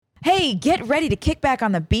Hey, get ready to kick back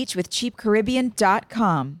on the beach with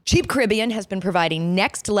CheapCaribbean.com. Cheap Caribbean has been providing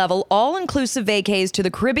next-level, all-inclusive vacays to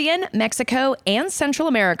the Caribbean, Mexico, and Central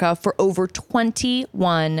America for over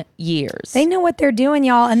 21 years. They know what they're doing,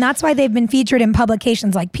 y'all, and that's why they've been featured in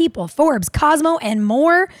publications like People, Forbes, Cosmo, and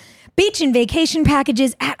more. Beach and vacation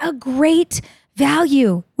packages at a great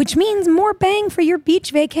value, which means more bang for your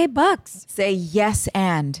beach vacay bucks. Say yes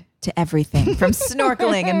and to everything, from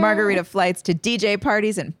snorkeling and margarita flights to DJ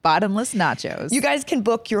parties and bottomless nachos. You guys can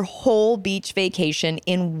book your whole beach vacation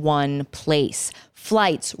in one place.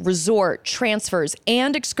 Flights, resort, transfers,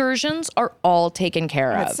 and excursions are all taken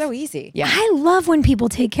care of. It's so easy. Yeah. I love when people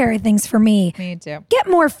take care of things for me. Me too. Get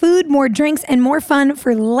more food, more drinks, and more fun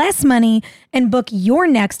for less money and book your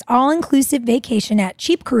next all-inclusive vacation at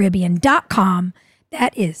CheapCaribbean.com.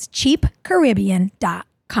 That is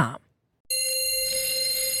CheapCaribbean.com.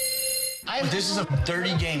 This is a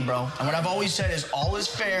dirty game, bro. And what I've always said is all is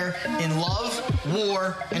fair in love,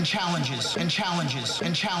 war, and challenges, and challenges,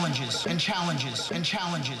 and challenges, and challenges, and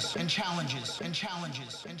challenges, and challenges, and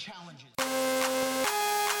challenges, and challenges.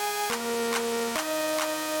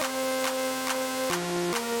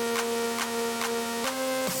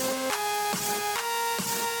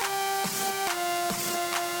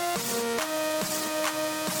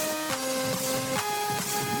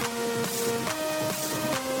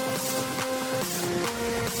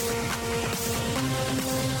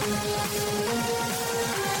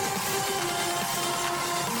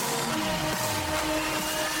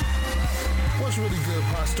 What's really good,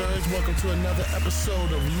 Posters? Welcome to another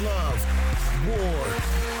episode of Love, War,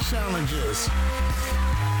 Challenges.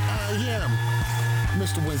 I am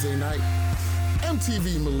Mr. Wednesday Night,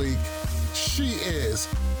 MTV Malik. She is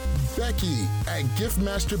Becky at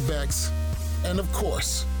Giftmaster Bex. And of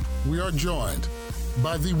course, we are joined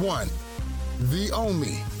by the one, the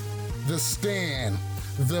only, the Stan,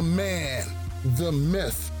 the man, the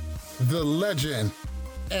myth, the legend,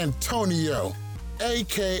 Antonio,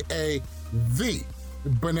 aka the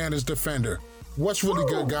Bananas Defender. What's really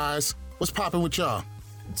good, guys? What's popping with y'all?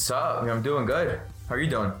 What's up? I'm doing good. How are you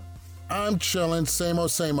doing? I'm chilling, same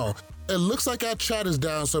old, same old. It looks like our chat is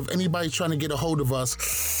down, so if anybody's trying to get a hold of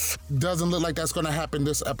us, doesn't look like that's gonna happen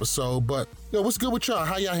this episode, but yo, what's good with y'all?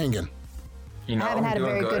 How y'all hanging? You know, I haven't had a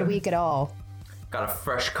doing very good week at all. Got a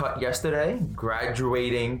fresh cut yesterday,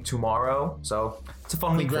 graduating tomorrow, so it's a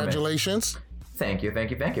fun week for me. Congratulations. Thank you.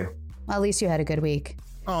 Well, at least you had a good week.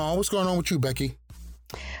 Oh, what's going on with you, Becky?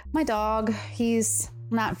 My dog, he's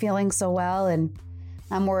not feeling so well, and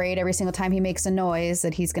I'm worried every single time he makes a noise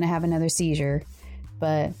that he's going to have another seizure.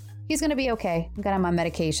 But he's going to be okay. I've got him on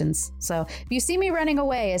medications. So if you see me running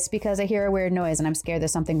away, it's because I hear a weird noise and I'm scared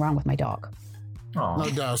there's something wrong with my dog. Oh, No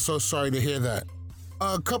doubt. So sorry to hear that.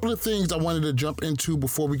 A couple of things I wanted to jump into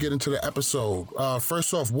before we get into the episode.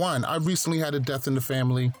 First off, one, I recently had a death in the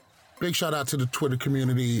family. Big shout out to the Twitter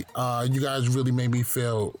community. You guys really made me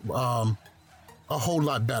feel a whole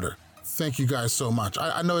lot better. Thank you guys so much.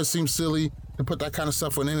 I know it seems silly to put that kind of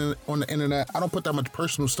stuff on the internet. I don't put that much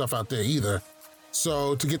personal stuff out there either.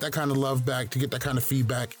 So to get that kind of love back, to get that kind of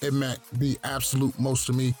feedback, it meant the absolute most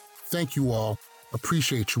to me. Thank you all.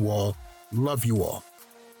 Appreciate you all. Love you all.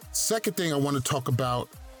 Second thing I want to talk about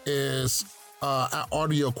is our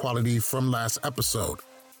audio quality from last episode.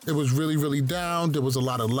 It was really, really down. There was a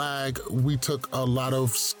lot of lag. We took a lot of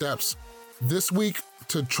steps this week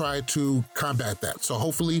to try to combat that. So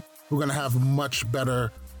hopefully we're going to have much better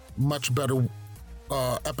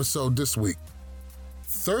episode this week.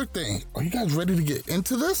 Third thing, are you guys ready to get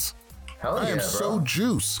into this? hell yeah, I am bro. so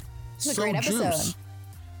juice. This is a So great episode. juice.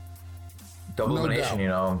 Double No elimination,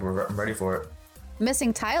 doubt. I'm ready for it.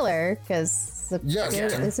 Missing Tyler, because Yes.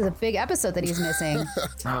 this is a big episode that he's missing.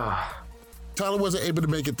 Tyler wasn't able to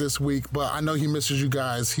make it this week, but I know he misses you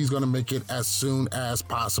guys. He's going to make it as soon as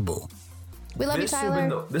possible. We love you, This has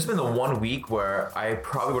Tyler. been the 1 week where I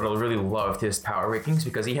probably would have really loved his power rankings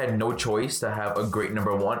because he had no choice to have a great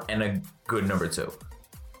number 1 and a good number 2.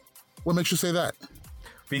 What makes you say that?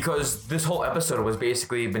 Because this whole episode was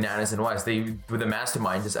basically Bananas and West. They were the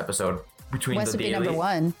masterminds this episode between West the would be daily. number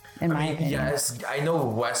 1, in my opinion. Yes, I know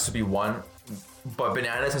West would be 1, but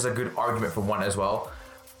Bananas has a good argument for 1 as well.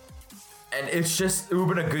 And it would have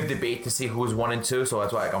been a good debate to see who was 1 and 2, so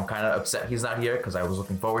that's why I'm kind of upset he's not here, because I was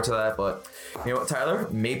looking forward to that. But you know what, Tyler?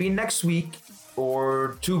 Maybe next week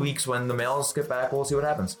or 2 weeks when the males get back, we'll see what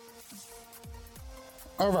happens.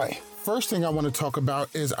 All right. First thing I want to talk about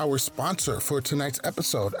is our sponsor for tonight's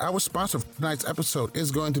episode. Our sponsor for tonight's episode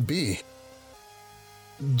is going to be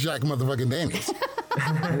Jack motherfucking Daniels.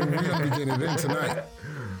 We're going to be getting it in tonight.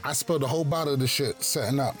 I spilled a whole bottle of this shit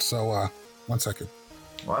setting up, so 1 second.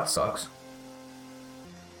 Well, that sucks.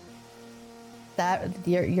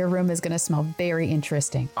 your room is going to smell very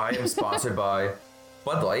interesting. I am sponsored by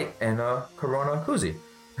Bud Light and Corona Koozie.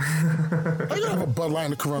 I don't have a Bud Light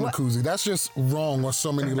and a Corona koozie. That's just wrong on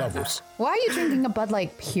so many levels. Why are you drinking a Bud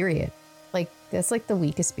Light, period? Like, that's like the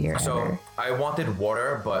weakest beer So ever. I wanted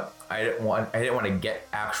water, but I didn't want to get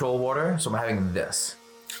actual water, so I'm having this.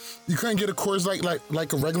 You couldn't get a Coors Light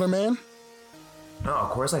like a regular man? No,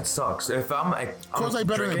 Coors Light sucks. If I'm Coors Light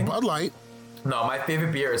better than Bud Light. No, my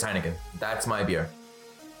favorite beer is Heineken. That's my beer.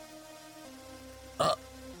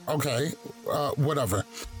 Okay, whatever.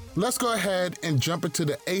 Let's go ahead and jump into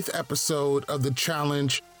the 8th episode of the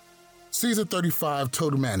challenge, season 35,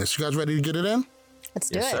 Total Madness. You guys ready to get it in? Let's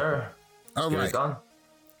do Yes, it. sir. All Get right. it done.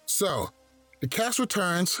 So, the cast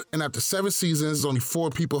returns, and after 7 seasons, only 4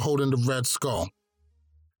 people holding the Red Skull.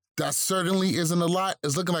 That certainly isn't a lot.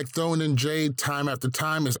 It's looking like throwing in Jade time after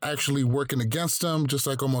time is actually working against them, just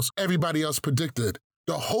like almost everybody else predicted.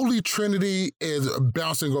 The Holy Trinity is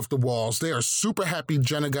bouncing off the walls. They are super happy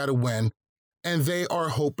Jenna got a win, and they are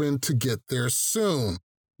hoping to get there soon.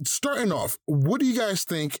 Starting off, what do you guys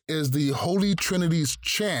think is the Holy Trinity's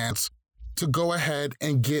chance to go ahead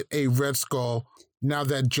and get a Red Skull now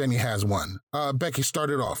that Jenny has one? Becky, start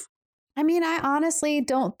it off. I mean, I honestly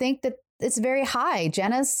don't think that it's very high.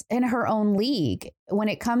 Jenna's in her own league. When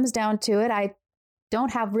it comes down to it, I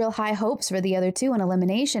don't have real high hopes for the other two in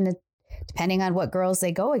elimination, depending on what girls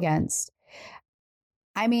they go against.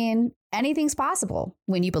 I mean, anything's possible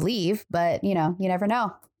when you believe, but, you never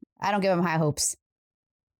know. I don't give them high hopes.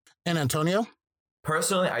 And Antonio?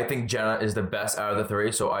 Personally, I think Jenna is the best out of the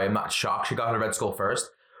 3, so I am not shocked she got her Red Skull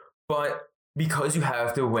first. But because you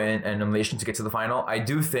have to win an elimination to get to the final, I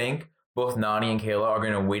do think both Nany and Kayla are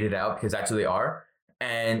going to wait it out because that's who they are.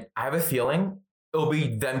 And I have a feeling it'll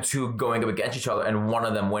be them two going up against each other and one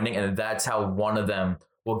of them winning, and that's how one of them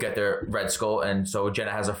will get their Red Skull. And so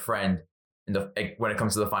Jenna has a friend when it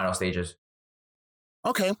comes to the final stages.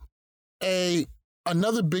 Okay.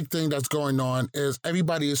 Another big thing that's going on is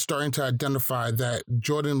everybody is starting to identify that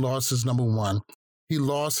Jordan lost his number 1. He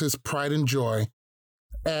lost his pride and joy,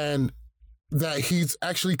 and that he's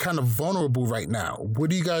actually kind of vulnerable right now. What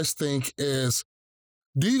do you guys think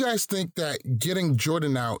do you guys think that getting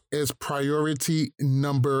Jordan out is priority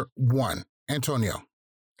number 1? Antonio?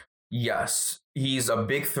 Yes, he's a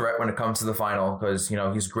big threat when it comes to the final because,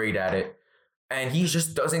 he's great at it. And he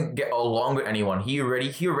just doesn't get along with anyone. He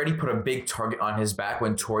already put a big target on his back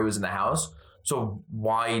when Tori was in the house. So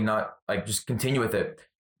why not just continue with it?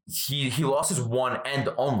 He lost his one and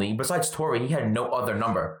only. Besides Tori, he had no other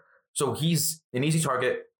number. So he's an easy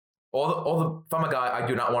target. If I'm a guy, I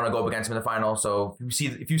do not want to go up against him in the final. So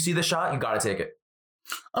if you see the shot, you got to take it.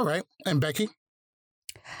 All right. And Becky?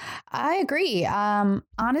 I agree.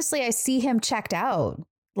 Honestly, I see him checked out.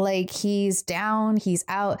 Like, he's down, he's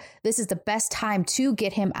out. This is the best time to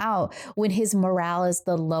get him out when his morale is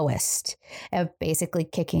the lowest, of basically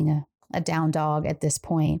kicking a down dog at this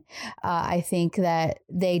point. I think that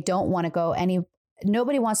they don't want to go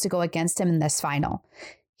nobody wants to go against him in this final.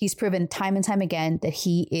 He's proven time and time again that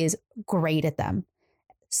he is great at them.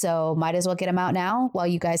 So might as well get him out now while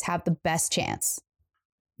you guys have the best chance.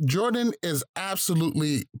 Jordan is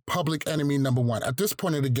absolutely public enemy number 1. At this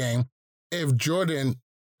point of the game, if Jordan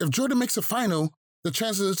makes a final, the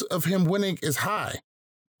chances of him winning is high.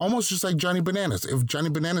 Almost just like Johnny Bananas. If Johnny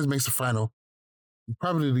Bananas makes a final, you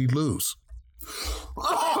probably lose.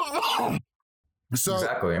 So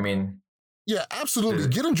Exactly. I mean, yeah, absolutely.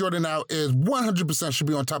 Getting Jordan out is 100% should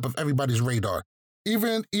be on top of everybody's radar.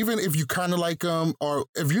 Even if you kind of like him, or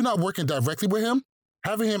if you're not working directly with him,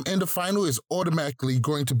 having him in the final is automatically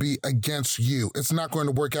going to be against you. It's not going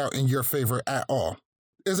to work out in your favor at all.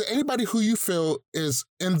 Is there anybody who you feel is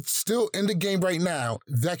still in the game right now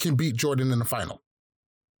that can beat Jordan in the final?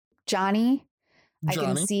 Johnny. I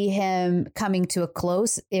can see him coming to a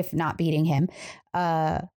close, if not beating him.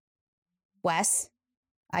 Wes.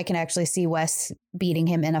 I can actually see Wes beating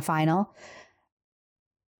him in a final.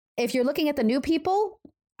 If you're looking at the new people,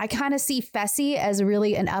 I kind of see Fessy as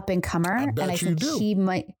really an up-and-comer. And I think he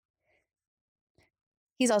might...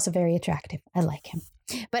 He's also very attractive. I like him.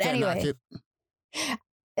 But anyway...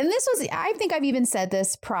 And I think I've even said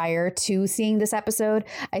this prior to seeing this episode.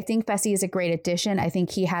 I think Fessy is a great addition. I think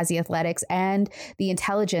he has the athletics and the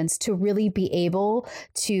intelligence to really be able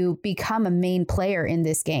to become a main player in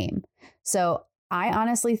this game. So I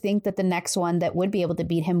honestly think that the next one that would be able to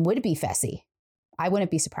beat him would be Fessy. I wouldn't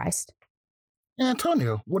be surprised.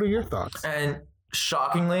 Antonio, what are your thoughts? And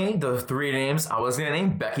shockingly, the 3 names I was going to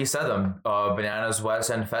name, Becky said them. Bananas, Wes,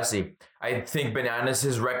 and Fessy. I think Bananas,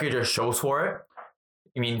 his record just shows for it.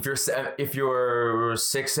 I mean, if you're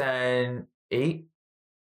 6-8,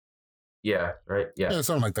 Yeah, right. Yeah, Yeah,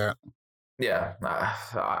 something like that. yeah.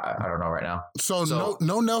 I don't know right now. So, So-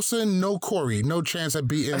 no Nelson, no Corey, no chance at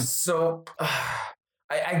beating. So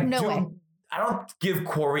I No do. way. I don't give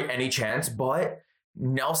Corey any chance, but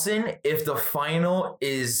Nelson, if the final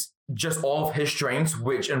is just all of his strengths,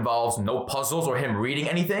 which involves no puzzles or him reading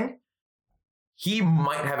anything, he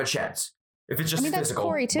might have a chance. If it's just I mean, that's physical.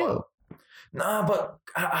 Corey, too. But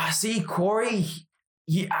see, Corey,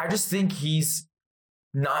 I just think he's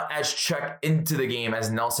not as checked into the game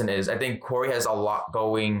as Nelson is. I think Corey has a lot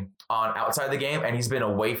going on outside the game, and he's been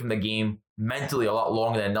away from the game mentally a lot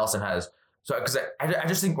longer than Nelson has. So, because I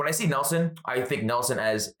just think when I see Nelson, I think Nelson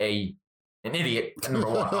as an idiot, number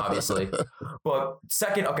one, obviously. But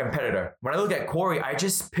second, a competitor. When I look at Corey, I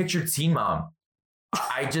just picture Teen Mom.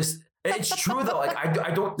 It's true though. Like I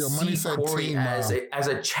don't Your money see said Corey Teen as Mom.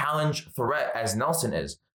 a challenge threat as Nelson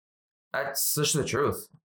is. That's just the truth.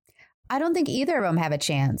 I don't think either of them have a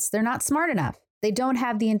chance. They're not smart enough. They don't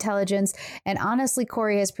have the intelligence. And honestly,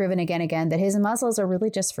 Corey has proven again that his muscles are really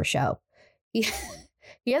just for show.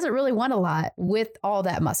 He hasn't really won a lot with all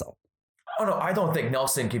that muscle. Oh no, I don't think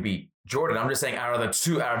Nelson could beat Jordan. I'm just saying out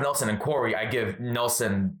of Nelson and Corey, I give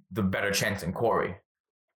Nelson the better chance than Corey.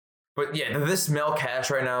 But yeah, this male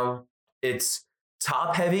cast right now, it's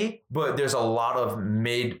top heavy, but there's a lot of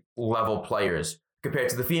mid-level players compared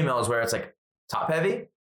to the females where it's like top heavy.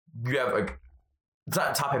 You have like, it's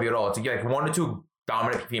not top heavy at all. It's like 1 to 2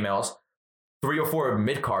 dominant females, 3 or 4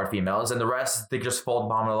 mid-card females, and the rest, they just fall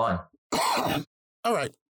bottom of the line. All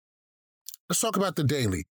right. Let's talk about the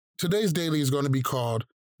daily. Today's daily is going to be called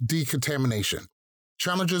decontamination.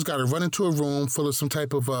 Challengers got to run into a room full of some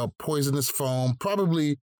type of poisonous foam,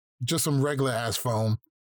 probably just some regular ass foam.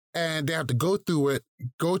 And they have to go through it,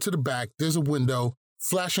 go to the back. There's a window,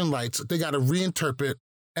 flashing lights. They got to reinterpret,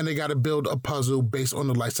 and they got to build a puzzle based on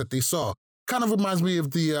the lights that they saw. Kind of reminds me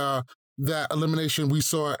of the that elimination we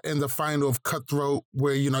saw in the final of Cutthroat,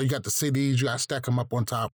 where, you got the CDs, you got to stack them up on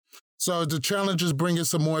top. So the challengers bringing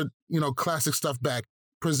some more, classic stuff back,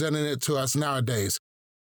 presenting it to us nowadays.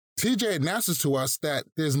 TJ announces to us that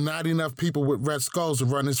there's not enough people with red skulls to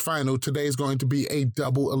run his final. Today is going to be a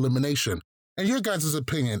double elimination. And your guys'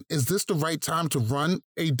 opinion, is this the right time to run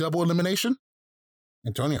a double elimination?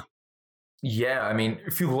 Antonio. Yeah, I mean,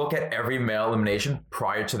 if you look at every male elimination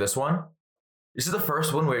prior to this one, this is the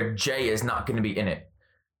first one where Jay is not going to be in it.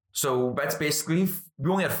 So that's basically, we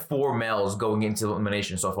only had 4 males going into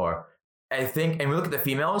elimination so far. I think, and we look at the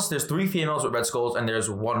females, there's 3 females with red skulls and there's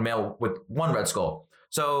 1 male with 1 red skull.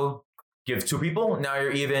 So give 2 people, now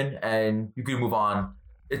you're even, and you can move on.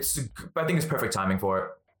 I think it's perfect timing for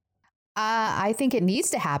it. I think it needs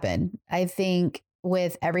to happen. I think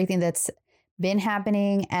with everything that's been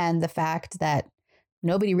happening and the fact that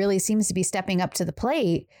nobody really seems to be stepping up to the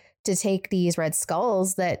plate to take these red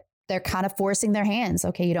skulls, that they're kind of forcing their hands.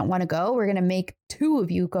 Okay, you don't want to go? We're going to make 2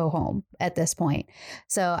 of you go home at this point.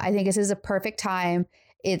 So I think this is a perfect time.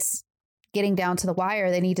 It's getting down to the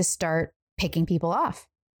wire. They need to start picking people off.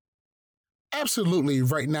 Absolutely,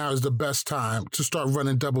 right now is the best time to start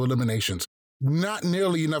running double eliminations. Not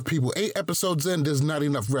nearly enough people. 8 episodes in, there's not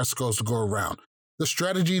enough red skulls to go around. The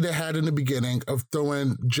strategy they had in the beginning of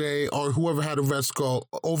throwing Jay or whoever had a red skull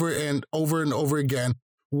over and over again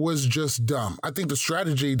was just dumb. I think the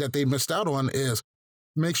strategy that they missed out on is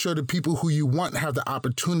make sure the people who you want have the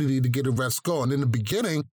opportunity to get a red skull. And in the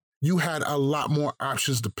beginning, you had a lot more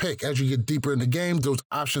options to pick. As you get deeper in the game, those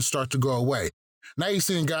options start to go away. Now you're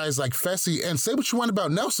seeing guys like Fessy, and say what you want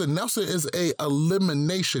about Nelson. Nelson is a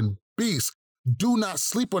elimination beast. Do not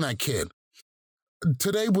sleep on that kid.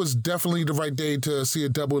 Today was definitely the right day to see a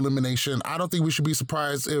double elimination. I don't think we should be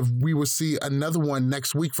surprised if we will see another one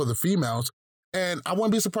next week for the females. And I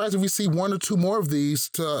wouldn't be surprised if we see 1 or 2 more of these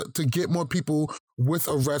to get more people with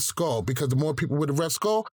a red skull, because the more people with a red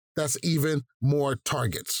skull, that's even more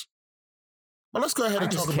targets. But let's go ahead I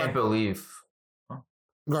and just talk can't about... believe.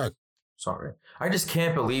 Go ahead. Sorry. I just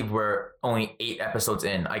can't believe we're only 8 episodes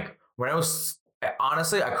in. Like,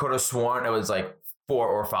 honestly, I could have sworn it was like 4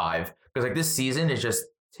 or 5. Because like this season is just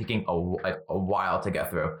taking a while to get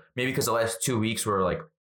through. Maybe because the last 2 weeks were like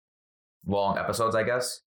long episodes, I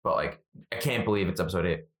guess. But like, I can't believe it's episode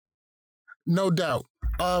 8. No doubt.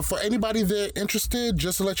 For anybody there interested,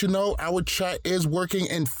 just to let you know, our chat is working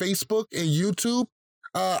in Facebook and YouTube.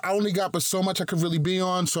 I only got but so much I could really be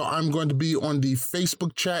on, so I'm going to be on the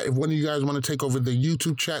Facebook chat. If one of you guys want to take over the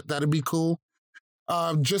YouTube chat, that'd be cool.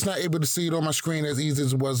 Just not able to see it on my screen as easy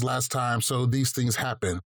as it was last time, so these things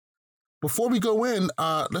happen. Before we go in,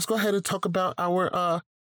 let's go ahead and talk about our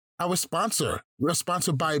sponsor. We're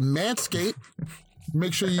sponsored by Manscaped.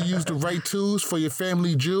 Make sure you use the right tools for your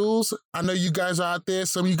family jewels. I know you guys are out there.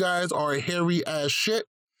 Some of you guys are hairy as shit.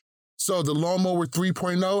 So the Lawnmower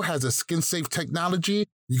 3.0 has a skin-safe technology.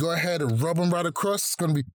 You go ahead and rub them right across. It's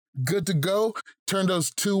going to be good to go. Turn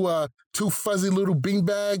those two fuzzy little bean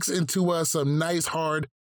bags into some nice hard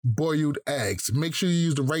boiled eggs. Make sure you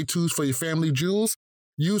use the right tools for your family jewels.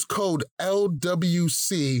 Use code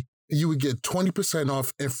LWC and you would get 20%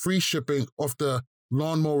 off and free shipping off the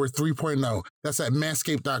Lawnmower 3.0. That's at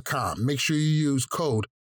manscaped.com. Make sure you use code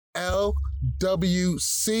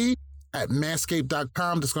LWC at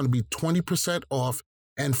manscaped.com. That's going to be 20% off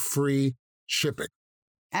and free shipping.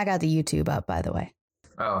 I got the YouTube up, by the way.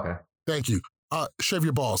 Oh, okay. Thank you. Shave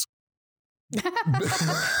your balls.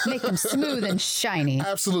 Make them smooth and shiny.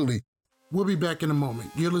 Absolutely. We'll be back in a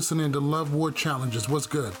moment. You're listening to Love War Challenges. What's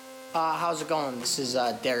good? How's it going? This is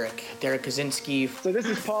Derek Kaczynski. So this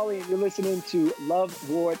is Paulie, and you're listening to Love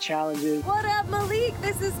War Challenges. What up, Malik?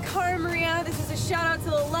 This is Cara Maria. This is a shout out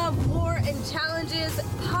to the Love War and Challenges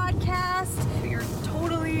podcast. You're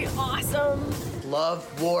totally awesome. Love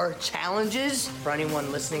War Challenges. For anyone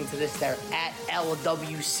listening to this, they're at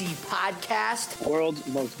LWC Podcast. World's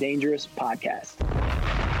most dangerous podcast.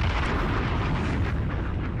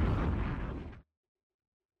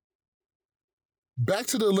 Back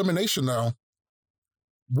to the elimination though.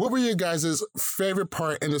 What were your guys' favorite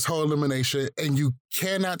part in this whole elimination? And you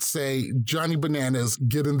cannot say Johnny Bananas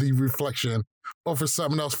getting the reflection over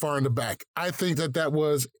someone else far in the back. I think that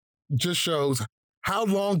was just shows how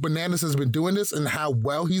long Bananas has been doing this and how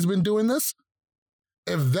well he's been doing this.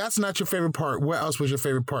 If that's not your favorite part, what else was your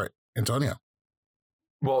favorite part, Antonio?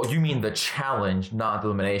 Well, you mean the challenge, not the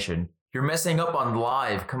elimination. You're messing up on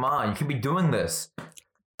live. Come on, you can be doing this.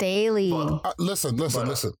 Daily. Listen. I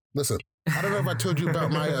don't know if I told you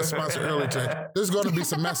about my sponsor earlier today. There's going to be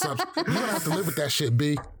some mess ups. You're going to have to live with that shit,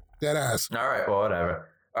 B. That ass. All right, well, whatever.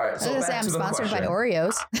 All right, so I was going to say I'm sponsored by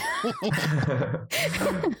Oreos.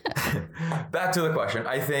 Back to the question.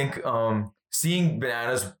 I think seeing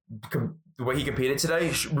Bananas, the way he competed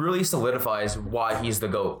today, really solidifies why he's the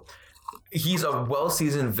GOAT. He's a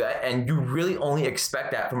well-seasoned vet, and you really only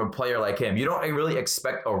expect that from a player like him. You don't really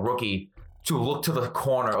expect a rookie to look to the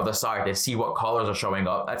corner of the side to see what colors are showing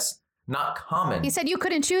up. That's not common. He said you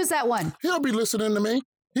couldn't choose that one. He don't be listening to me.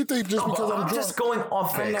 He think just because I'm drunk. Just going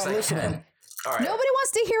off I'm fix. not listening. All right. Nobody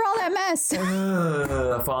wants to hear all that mess.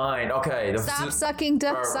 Fine. Okay. Stop sucking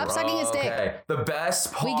his dick. Okay. The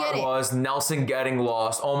best part was Nelson getting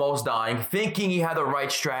lost, almost dying, thinking he had the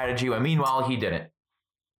right strategy, when meanwhile he didn't.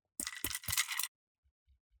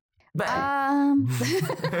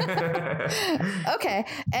 Okay,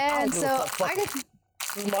 and so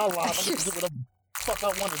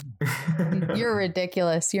you're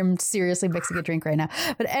ridiculous. You're seriously mixing a drink right now.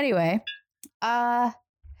 But anyway, I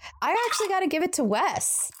actually got to give it to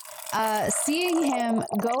Wes. Seeing him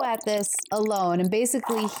go at this alone and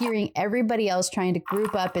basically hearing everybody else trying to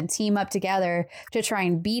group up and team up together to try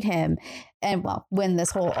and beat him and win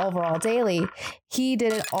this whole overall daily, he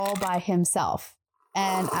did it all by himself.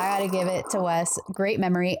 And I got to give it to Wes. Great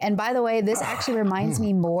memory. And by the way, this actually reminds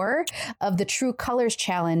me more of the True Colors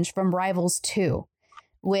Challenge from Rivals 2,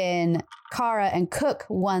 when Cara and Cook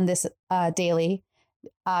won this daily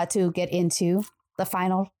to get into the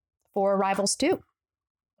final for Rivals 2.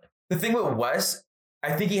 The thing with Wes,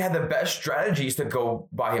 I think he had the best strategies to go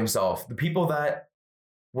by himself. The people that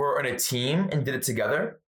were in a team and did it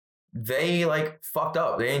together, they fucked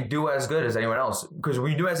up. They didn't do as good as anyone else. Because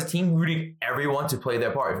when you do it as a team, you need everyone to play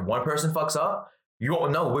their part. If one person fucks up, you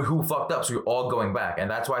won't know who fucked up. So you're all going back. And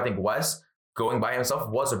that's why I think Wes going by himself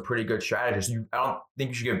was a pretty good strategist. I don't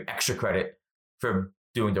think you should give him extra credit for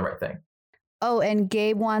doing the right thing. Oh, and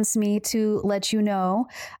Gabe wants me to let you know,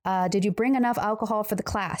 did you bring enough alcohol for the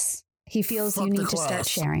class? He feels you need to start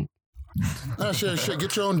sharing. Shit.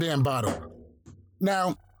 Get your own damn bottle.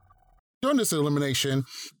 Now, during this elimination,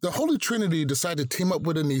 the Holy Trinity decided to team up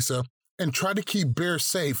with Anissa and try to keep Bear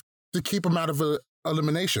safe to keep him out of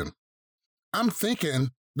elimination. I'm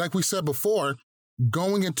thinking, like we said before,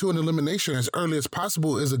 going into an elimination as early as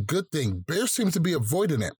possible is a good thing. Bear seems to be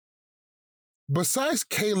avoiding it. Besides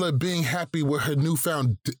Kayla being happy with her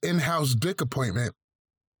newfound in-house dick appointment,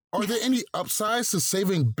 are there any upsides to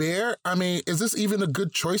saving Bear? I mean, is this even a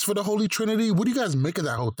good choice for the Holy Trinity? What do you guys make of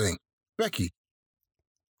that whole thing? Becky?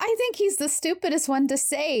 I think he's the stupidest one to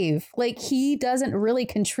save. He doesn't really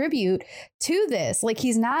contribute to this.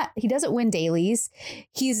 He doesn't win dailies.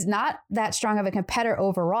 He's not that strong of a competitor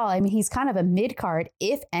overall. I mean, he's kind of a mid-card,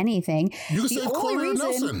 if anything. You can say Corey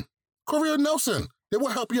Nelson. Corey Nelson. They will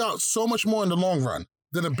help you out so much more in the long run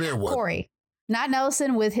than a Bear would. Corey, not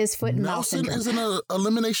Nelson with his foot in mouth Nelson is an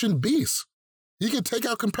elimination beast. He can take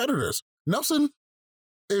out competitors. Nelson,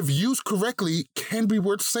 if used correctly, can be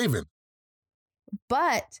worth saving.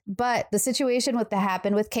 But the situation with that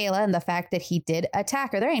happened with Kayla and the fact that he did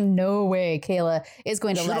attack her, there ain't no way Kayla is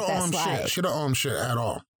going to let that slide. She don't own shit at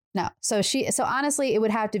all. No. So honestly, it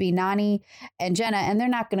would have to be Nany and Jenna, and they're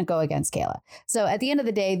not going to go against Kayla. So at the end of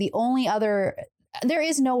the day, there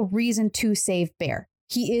is no reason to save Bear.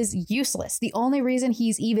 He is useless. The only reason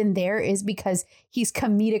he's even there is because he's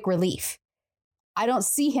comedic relief. I don't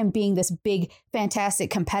see him being this big, fantastic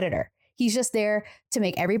competitor. He's just there to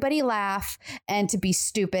make everybody laugh and to be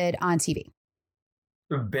stupid on TV.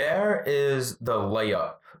 Bear is the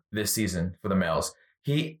layup this season for the males.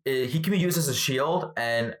 He can be used as a shield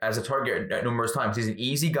and as a target at numerous times. He's an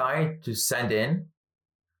easy guy to send in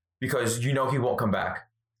because you know he won't come back.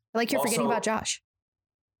 Like you're forgetting about Josh.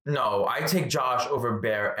 No, I take Josh over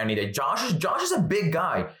Bear any day. Josh is a big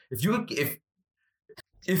guy. If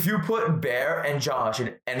you put Bear and Josh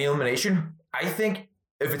in any elimination, I think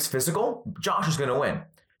if it's physical, Josh is going to win.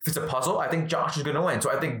 If it's a puzzle, I think Josh is going to win.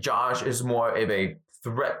 So I think Josh is more of a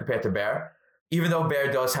threat compared to Bear, even though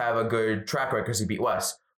Bear does have a good track record because he beat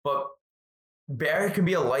Wes. But Bear can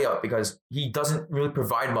be a layup because he doesn't really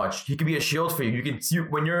provide much. He can be a shield for you. You can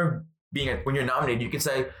when you're nominated, you can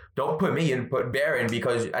say, "Don't put me in, put Bear in,"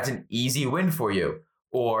 because that's an easy win for you.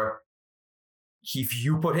 Or if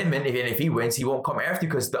you put him in, and if he wins, he won't come after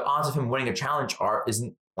you because the odds of him winning a challenge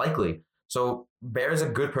isn't likely. So Bear is a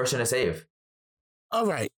good person to save. All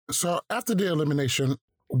right. So after the elimination,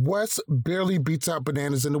 Wes barely beats out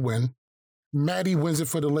Bananas in the win. Maddie wins it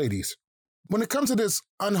for the ladies. When it comes to this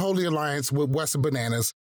unholy alliance with Wes and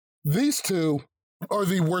Bananas, these two are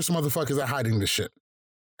the worst motherfuckers at hiding this shit.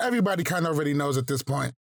 Everybody kind of already knows at this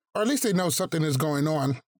point, or at least they know something is going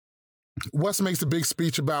on. Wes makes a big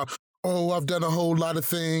speech about, "Oh, I've done a whole lot of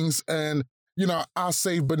things, and, I'll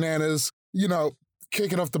save Bananas,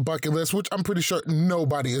 kick it off the bucket list," which I'm pretty sure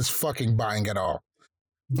nobody is fucking buying at all.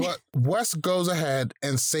 But Wes goes ahead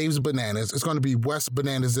and saves Bananas. It's going to be Wes,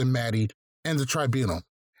 Bananas, and Maddie, and the tribunal.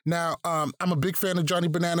 Now, I'm a big fan of Johnny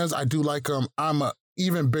Bananas. I do like him. I'm an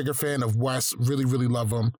even bigger fan of Wes. Really, really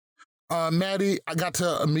love him. Maddie, I got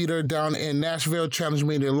to meet her down in Nashville, challenged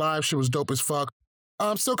me in live. She was dope as fuck.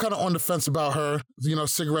 I'm still kind of on the fence about her.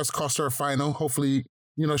 Cigarettes cost her a final. Hopefully,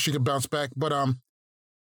 she could bounce back. But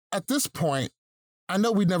at this point, I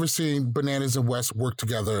know we've never seen Bananas and Wes work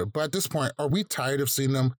together, but at this point, are we tired of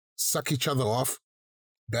seeing them suck each other off?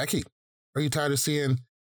 Becky, are you tired of seeing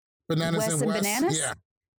Bananas and Wes? Bananas? Yeah.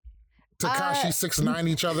 Tekashi 6ix9ine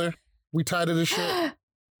each other? We tired of this shit?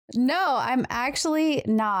 No, I'm actually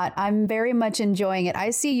not. I'm very much enjoying it.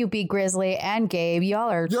 I see you, B Grizzly and Gabe. Y'all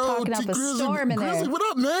are talking up a storm in there. What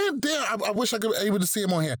up, man? Damn, I wish I could be able to see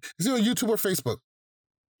him on here. Is he on YouTube or Facebook?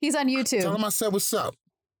 He's on YouTube. Tell him I said what's up.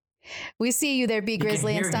 We see you there, B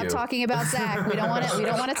Grizzly, and stop talking about Zach. We don't want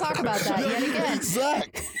to talk about that yet again.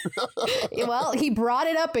 Zach. Well, he brought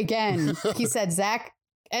it up again. He said Zach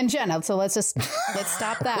and Jenna. So let's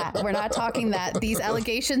stop that. We're not talking that. These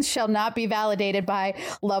allegations shall not be validated by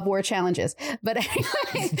Love War challenges. But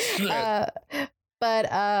anyway,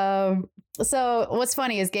 so what's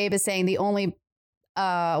funny is Gabe is saying the only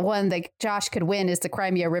one that Josh could win is the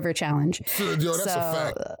Crimea River challenge. Yo, that's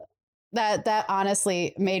a fact. That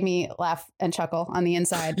honestly made me laugh and chuckle on the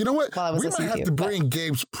inside. You know what? While I was we might have to bring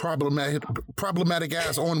Gabe's problematic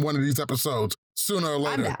ass on one of these episodes sooner or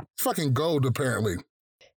later. Fucking gold, apparently.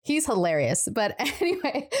 He's hilarious. But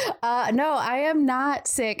anyway, no, I am not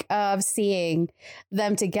sick of seeing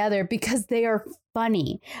them together because they are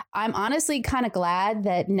funny. I'm honestly kind of glad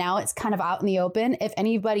that now it's kind of out in the open. If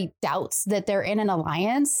anybody doubts that they're in an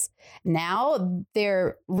alliance, now they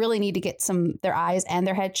really need to get their eyes and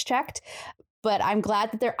their heads checked. But I'm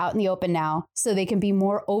glad that they're out in the open now so they can be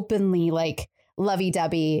more openly like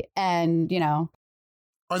lovey-dovey and,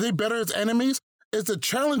 Are they better as enemies? Is the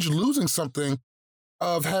challenge losing something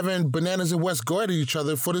of having Bananas and Wes go at each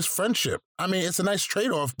other for this friendship? I mean, it's a nice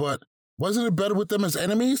trade-off, but wasn't it better with them as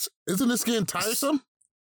enemies? Isn't this getting tiresome?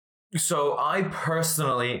 So I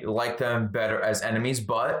personally like them better as enemies,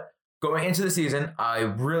 but going into the season, I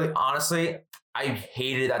really, honestly, I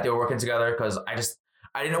hated that they were working together because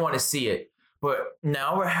I didn't want to see it. But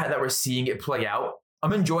now that we're seeing it play out,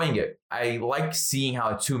 I'm enjoying it. I like seeing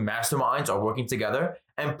how two masterminds are working together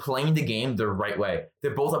and playing the game the right way. They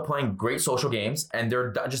both are playing great social games and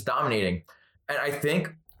they're just dominating. And I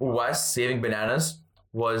think Wes saving Bananas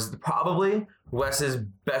was probably Wes's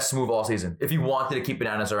best move all season if he wanted to keep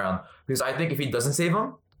Bananas around. Because I think if he doesn't save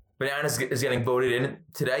him, Bananas is getting voted in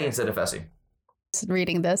today instead of Fessy.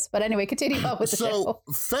 Reading this, but anyway, continue on with the show. So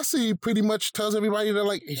Fessy pretty much tells everybody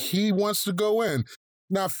that he wants to go in.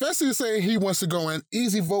 Now, Fessy is saying he wants to go in.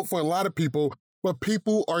 Easy vote for a lot of people, but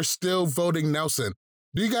people are still voting Nelson.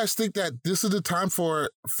 Do you guys think that this is the time for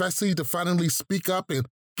Fessy to finally speak up and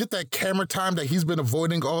get that camera time that he's been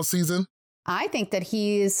avoiding all season? I think that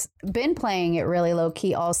he's been playing it really low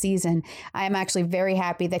key all season. I am actually very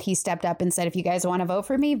happy that he stepped up and said, if you guys want to vote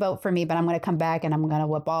for me, but I'm going to come back and I'm going to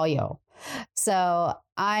whip all you. So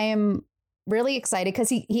I'm really excited because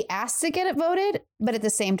he asked to get it voted, but at the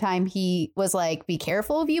same time, he was like, be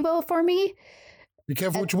careful if you vote for me. Be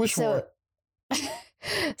careful what you wish for.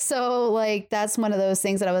 So like, that's one of those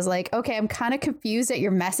things that I was like, okay, I'm kind of confused at your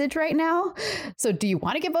message right now. So do you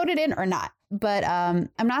want to get voted in or not? But I'm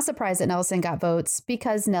not surprised that Nelson got votes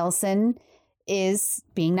because Nelson is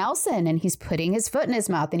being Nelson and he's putting his foot in his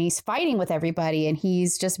mouth and he's fighting with everybody and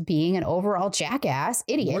he's just being an overall jackass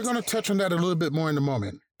idiot. We're going to touch on that a little bit more in a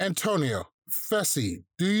moment. Antonio, Fessy,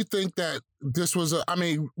 do you think that this was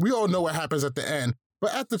we all know what happens at the end,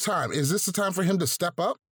 but at the time, is this the time for him to step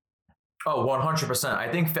up? Oh, 100%.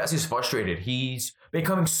 I think Fessy's frustrated. He's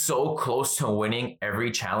becoming so close to winning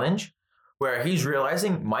every challenge where he's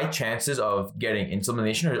realizing my chances of getting into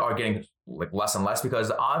elimination are getting like less and less because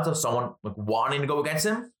the odds of someone like wanting to go against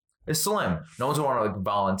him is slim. No one's going to want to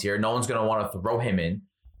volunteer. No one's going to want to throw him in.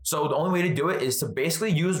 So the only way to do it is to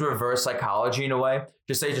basically use reverse psychology in a way.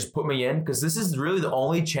 Just put me in because this is really the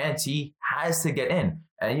only chance he has to get in.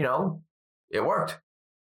 And, it worked.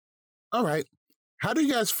 All right. How do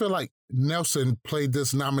you guys feel like Nelson played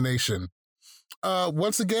this nomination?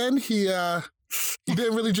 Once again, he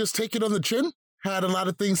didn't really just take it on the chin, had a lot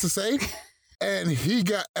of things to say. And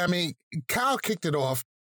Kyle kicked it off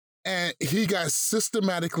and he got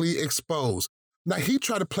systematically exposed. Now, he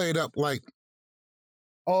tried to play it up like,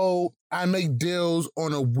 oh, I make deals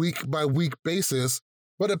on a week-by-week basis,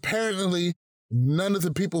 but apparently none of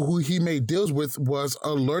the people who he made deals with was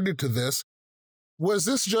alerted to this. Was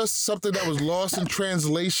this just something that was lost in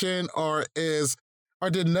translation, or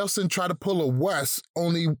did Nelson try to pull a Wes,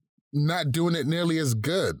 only not doing it nearly as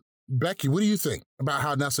good? Becky, what do you think about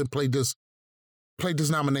how Nelson played this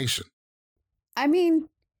nomination? I mean,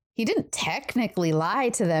 he didn't technically lie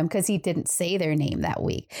to them because he didn't say their name that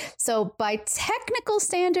week. So by technical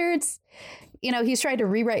standards, he's trying to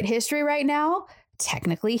rewrite history right now.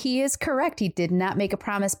 Technically, he is correct. He did not make a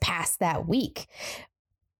promise past that week.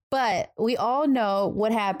 But we all know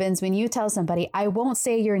what happens when you tell somebody, I won't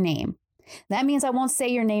say your name. That means I won't say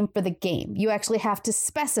your name for the game. You actually have to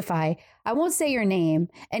specify, I won't say your name.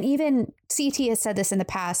 And even CT has said this in the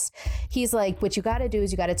past. He's like, what you got to do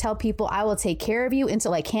is you got to tell people I will take care of you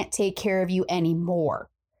until I can't take care of you anymore.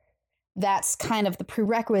 That's kind of the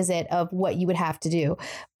prerequisite of what you would have to do.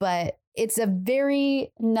 But it's a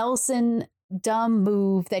very Nelson dumb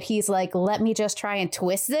move that he's like, let me just try and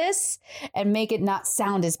twist this and make it not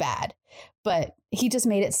sound as bad. But he just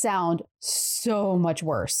made it sound so much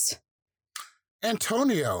worse.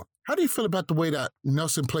 Antonio, how do you feel about the way that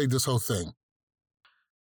Nelson played this whole thing?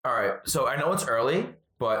 All right. So I know it's early,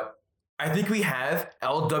 but I think we have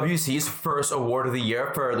LWC's first award of the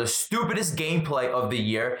year for the stupidest gameplay of the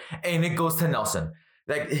year. And it goes to Nelson.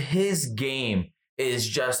 Like, his game is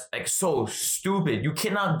just like so stupid. You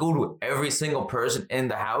cannot go to every single person in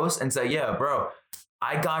the house and say, yeah, bro,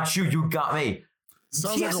 I got you. You got me.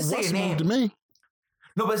 Sounds like a Wes move to me.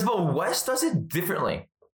 No, but Wes does it differently.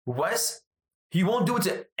 Wes, he won't do it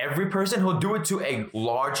to every person. He'll do it to a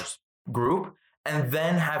large group and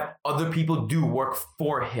then have other people do work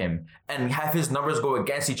for him and have his numbers go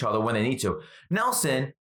against each other when they need to.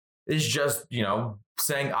 Nelson is just,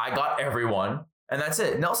 saying, I got everyone. And that's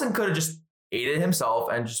it. Nelson could have just ate it himself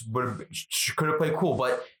and just could have played cool.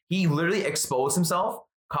 But he literally exposed himself.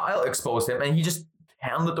 Kyle exposed him and he just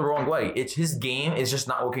handled it the wrong way. His game is just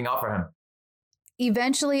not working out for him.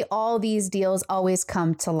 Eventually, all these deals always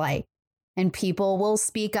come to light and people will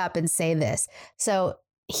speak up and say this. So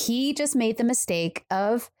he just made the mistake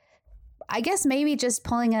of, I guess, maybe just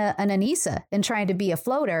pulling an Anissa and trying to be a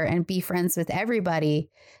floater and be friends with everybody.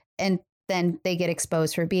 And then they get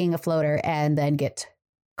exposed for being a floater and then get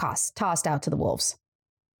tossed out to the wolves.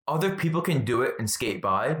 Other people can do it and skate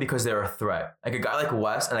by because they're a threat. Like a guy like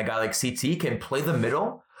Wes and a guy like CT can play the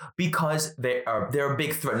middle because they're a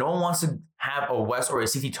big threat. No one wants to have a Wes or a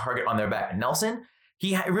CT target on their back. And Nelson,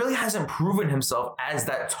 he really hasn't proven himself as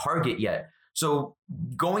that target yet. So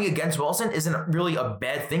going against Wilson isn't really a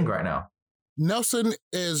bad thing right now. Nelson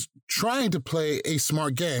is trying to play a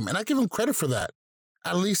smart game, and I give him credit for that.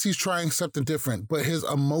 At least he's trying something different, but his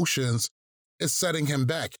emotions is setting him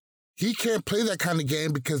back. He can't play that kind of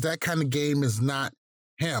game because that kind of game is not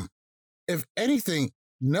him. If anything,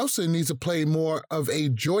 Nelson needs to play more of a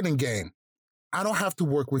Jordan game. I don't have to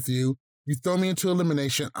work with you. You throw me into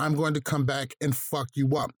elimination, I'm going to come back and fuck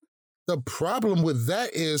you up. The problem with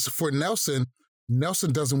that is for Nelson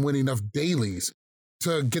doesn't win enough dailies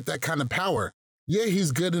to get that kind of power. Yeah,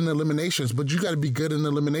 he's good in eliminations, but you got to be good in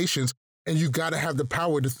eliminations and you got to have the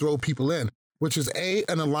power to throw people in, which is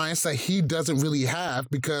an alliance that he doesn't really have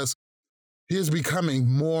because he is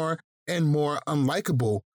becoming more and more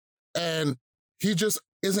unlikable. And he just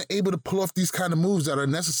isn't able to pull off these kind of moves that are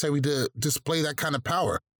necessary to display that kind of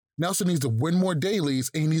power. Nelson needs to win more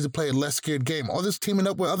dailies and he needs to play a less scared game. All this teaming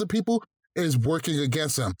up with other people is working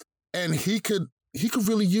against him. And he could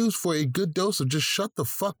really use for a good dose of just shut the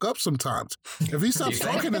fuck up sometimes. If he stops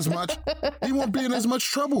talking as much, he won't be in as much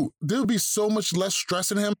trouble. There'll be so much less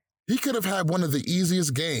stress in him. He could have had one of the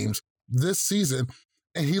easiest games this season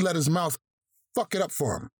and he let his mouth fuck it up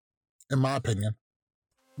for him, in my opinion.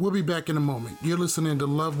 We'll be back in a moment. You're listening to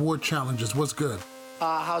Love War Challenges. What's good?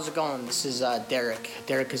 How's it going? This is Derek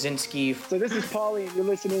Kaczynski. So this is Paulie, and you're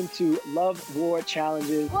listening to Love War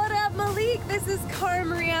Challenges. What up, Malik? This is Cara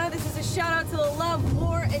Maria. This is a shout out to the Love,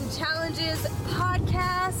 War, and Challenges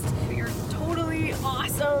podcast. You're totally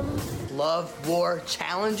awesome. Love War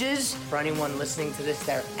Challenges. For anyone listening to this,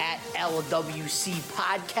 they're at LWC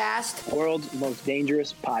Podcast. World's most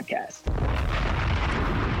dangerous podcast.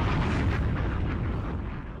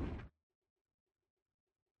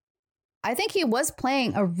 I think he was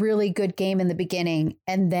playing a really good game in the beginning,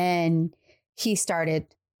 and then he started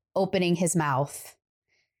opening his mouth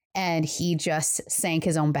and he just sank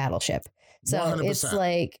his own battleship. So 100%. It's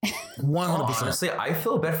like 100%. Honestly, I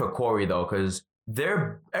feel bad for Corey though, because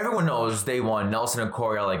everyone knows day one, Nelson and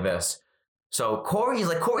Corey are like this. So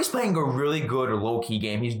Corey's playing a really good low-key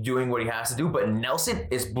game. He's doing what he has to do, but Nelson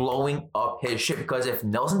is blowing up his shit because if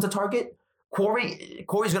Nelson's a target, Corey's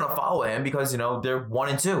gonna follow him because they're 1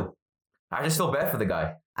 and 2. I just feel bad for the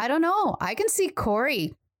guy. I don't know. I can see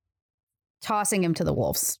Corey tossing him to the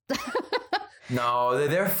wolves. No,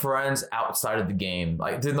 they're friends outside of the game.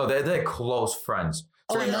 They're close friends.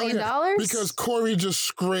 $1 million? Because Corey just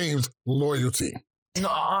screams loyalty. No,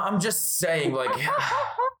 I'm just saying,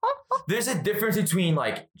 there's a difference between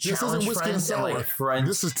this isn't whiskey and friends sour. Friends.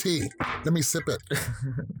 This is tea. Let me sip it.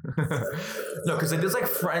 No, because there's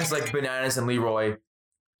friends like Bananas and Leroy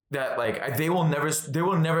that they will never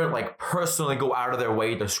personally go out of their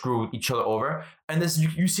way to screw each other over. And this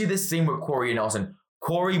you see this same with Corey and Nelson.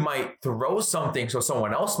 Corey might throw something so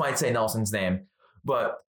someone else might say Nelson's name,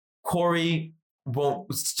 but Corey won't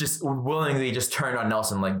just willingly just turn on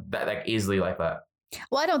Nelson like easily like that.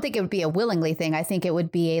 Well, I don't think it would be a willingly thing. I think it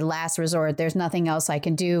would be a last resort. There's nothing else I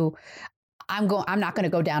can do. I'm not going to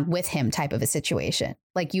go down with him type of a situation.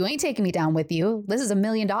 You ain't taking me down with you. This is $1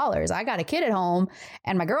 million. I got a kid at home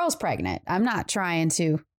and my girl's pregnant. I'm not trying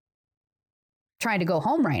to go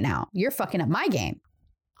home right now. You're fucking up my game.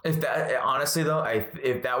 If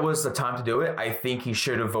that was the time to do it, I think he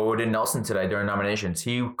should have voted Nelson today during nominations.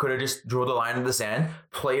 He could have just drew the line in the sand,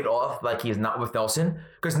 played off like he's not with Nelson,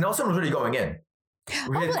 because Nelson was already going in.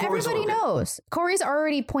 Well, everybody knows. Corey's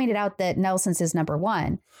already pointed out that Nelson's his number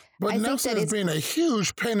one. But Nelson is being a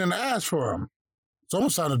huge pain in the ass for him. It's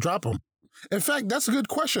almost time to drop him. In fact, that's a good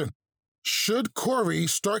question. Should Corey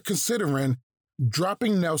start considering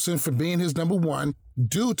dropping Nelson for being his number one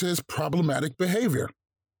due to his problematic behavior?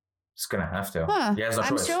 It's going to have to. Huh. He has no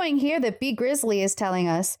I'm choice. showing here that B. Grizzly is telling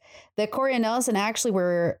us that Corey and Nelson actually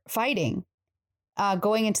were fighting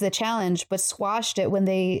going into the challenge, but squashed it when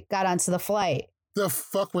they got onto the flight. The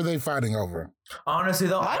fuck were they fighting over? Honestly,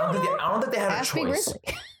 though, I don't think they had a choice.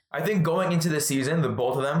 I think going into the season, the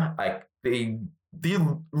both of them, they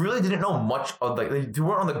really didn't know much of they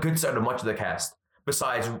weren't on the good side of much of the cast.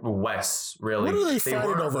 Besides Wes, really. What are they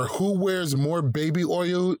fighting over? Who wears more baby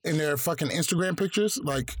oil in their fucking Instagram pictures?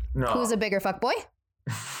 No. Who's a bigger fuckboy?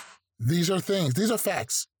 These are things. These are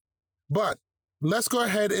facts. But let's go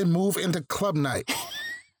ahead and move into club night.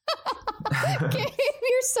 Gabe,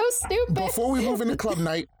 you're so stupid. Before we move into club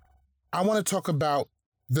night, I want to talk about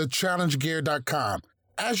the challengegear.com.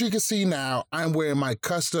 As you can see now, I'm wearing my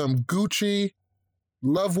custom Gucci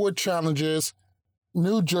Love War Challenges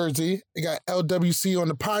new jersey. It got LWC on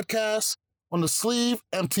the podcast, on the sleeve,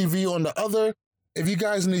 MTV on the other. If you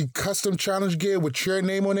guys need custom challenge gear with your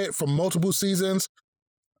name on it from multiple seasons,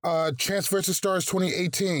 Chance vs. Stars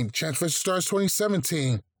 2018, Chance vs. Stars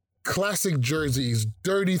 2017, classic jerseys,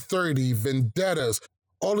 Dirty 30, Vendettas,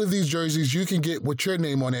 all of these jerseys you can get with your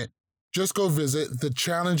name on it. Just go visit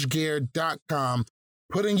thechallengegear.com,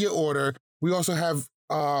 put in your order. We also have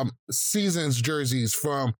seasons jerseys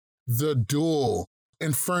from The Duel,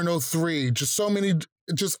 Inferno 3, just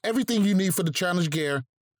everything you need for the challenge gear.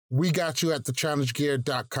 We got you at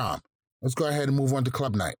thechallengegear.com. Let's go ahead and move on to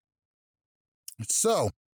club night. So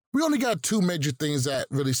we only got two major things that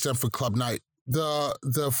really stem for Club Night.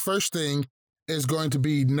 The first thing is going to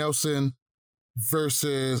be Nelson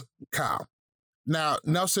versus Kyle. Now,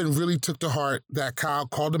 Nelson really took to heart that Kyle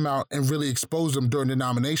called him out and really exposed him during the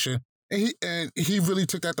nomination. And he really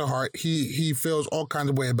took that to heart. He feels all kinds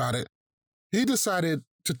of way about it. He decided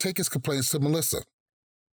to take his complaints to Melissa.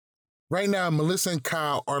 Right now, Melissa and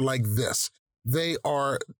Kyle are like this. They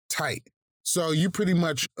are tight. So you pretty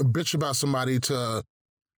much bitch about somebody Kyle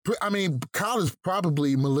is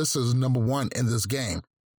probably Melissa's number one in this game.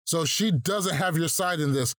 So she doesn't have your side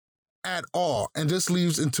in this at all. And this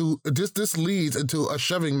leads into a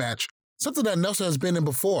shoving match, something that Nelson has been in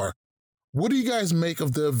before. What do you guys make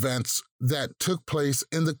of the events that took place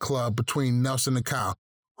in the club between Nelson and Kyle?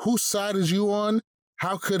 Whose side is you on?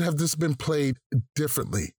 How could have this been played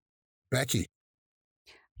differently? Becky.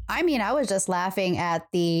 I mean, I was just laughing at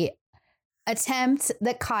the attempt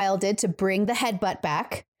that Kyle did to bring the headbutt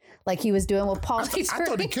back, like he was doing with Paul. I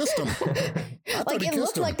thought he kissed him. Like it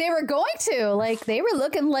looked like they were going to. Like they were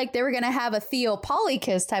looking like they were going to have a Theo Pauly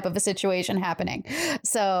kiss type of a situation happening.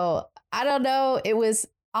 So I don't know. It was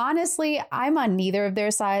honestly, I'm on neither of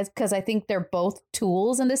their sides because I think they're both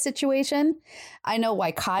tools in this situation. I know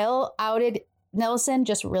why Kyle outed Nelson,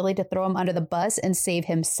 just really to throw him under the bus and save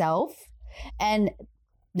himself. And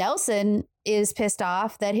Nelson is pissed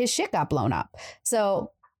off that his shit got blown up.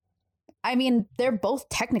 So, I mean, they're both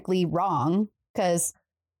technically wrong because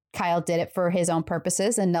Kyle did it for his own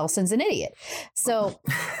purposes and Nelson's an idiot. So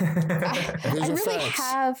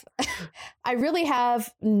I really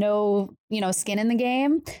have no, skin in the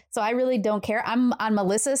game. So I really don't care. I'm on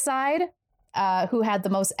Melissa's side, who had the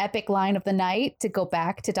most epic line of the night, to go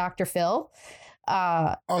back to Dr. Phil.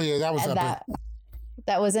 That was epic.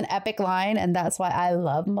 That was an epic line, and that's why I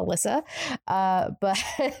love Melissa. But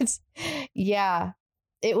yeah,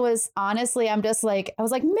 it was honestly, I was like,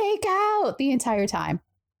 make out the entire time.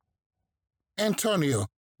 Antonio,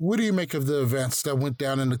 what do you make of the events that went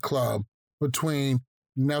down in the club between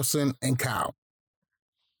Nelson and Kyle?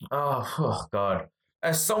 Oh God.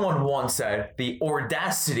 As someone once said, the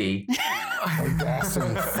audacity.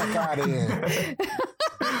 Fuck out of here.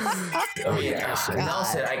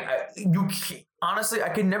 Nelson, honestly, I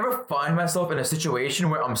could never find myself in a situation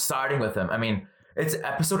where I'm siding with him. I mean, it's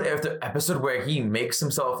episode after episode where he makes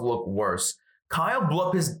himself look worse. Kyle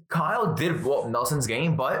did blow up Nelson's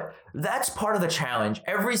game, but that's part of the challenge.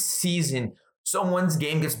 Every season, someone's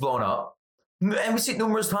game gets blown up. And we see it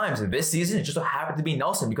numerous times. And this season, it just so happened to be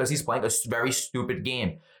Nelson because he's playing a very stupid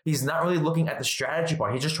game. He's not really looking at the strategy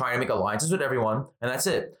part. He's just trying to make alliances with everyone, and that's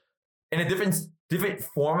it. In a different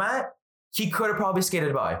format, he could have probably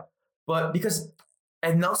skated by. But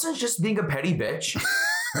and Nelson's just being a petty bitch.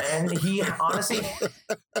 And he honestly,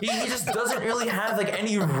 he just doesn't really have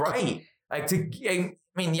any right.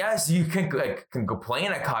 Yes, you can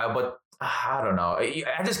complain at Kyle, but I don't know.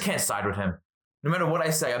 I just can't side with him. No matter what I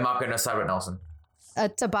say, I'm not going to side with Nelson. A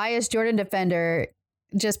Tobias Jordan defender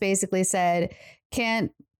just basically said,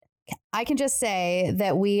 I can just say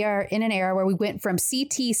that we are in an era where we went from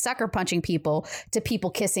CT sucker punching people to people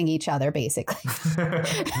kissing each other, basically.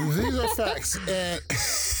 These are facts.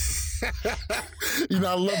 And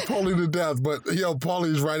I love Paulie to death, but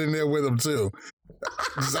Paulie's right in there with him too.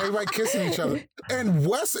 Just everybody kissing each other. And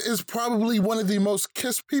Wes is probably one of the most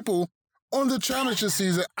kissed people on the challenge this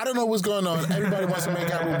season. I don't know what's going on. Everybody wants to make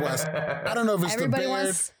out with Wes. I don't know if it's everybody the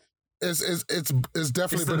beard. It's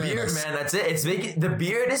definitely the beard, man. That's it. The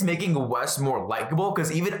beard is making Wes more likable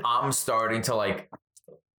because even I'm starting to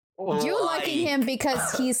You liking him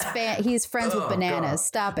because he's friends with Bananas. God.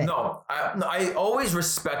 Stop it. No, I always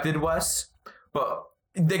respected Wes, but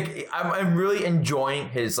I'm really enjoying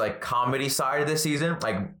his comedy side of this season,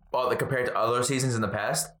 compared to other seasons in the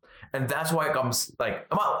past, and that's why I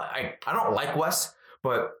don't like Wes,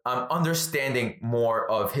 but I'm understanding more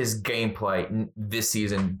of his gameplay this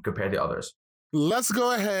season compared to others. Let's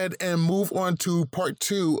go ahead and move on to part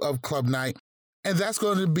 2 of Club Night, and that's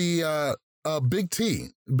going to be Big T.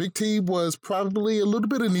 Big T was probably a little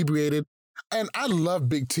bit inebriated, and I love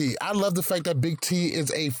Big T. I love the fact that Big T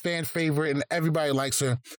is a fan favorite and everybody likes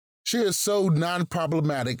her. She is so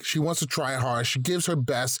non-problematic. She wants to try hard. She gives her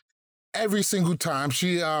best every single time.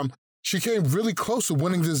 She came really close to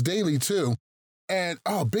winning this daily too. And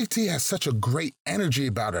Big T has such a great energy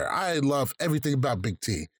about her. I love everything about Big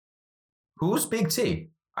T. Who's Big T?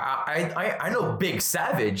 I know Big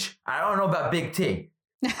Savage. I don't know about Big T.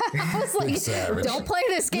 I was like, don't play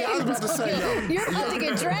this game. Yeah, I was about to say, you're about to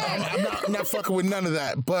get dragged. I'm not fucking with none of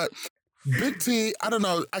that. But Big T, I don't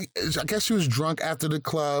know. I guess she was drunk after the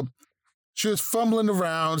club. She was fumbling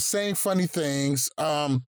around, saying funny things.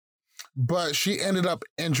 but she ended up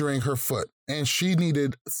injuring her foot and she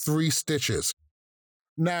needed 3 stitches.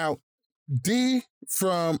 Now, D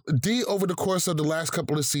over the course of the last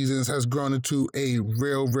couple of seasons has grown into a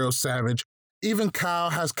real savage. Even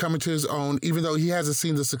Kyle has come into his own, even though he hasn't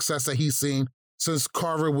seen the success that he's seen since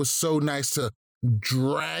Carver was so nice to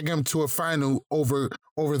drag him to a final over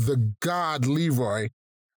the god Leroy.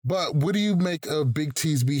 But what do you make of Big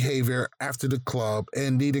T's behavior after the club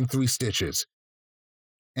and needing 3 stitches?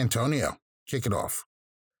 Antonio, kick it off.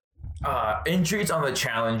 Injuries on the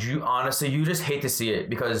challenge, you just hate to see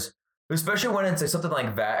it, because especially when it's like something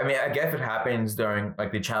like that. I mean, I guess if it happens during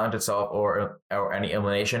like the challenge itself or any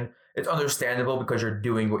elimination, it's understandable because you're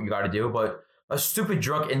doing what you got to do. But a stupid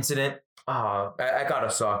drunk incident, that gotta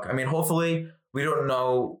suck. I mean, hopefully we don't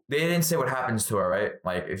know. They didn't say what happens to her, right?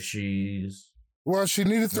 Like if she's... Well, she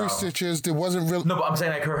needed 3 stitches. There wasn't really... No, but I'm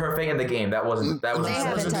saying like her fate in the game. That wasn't... They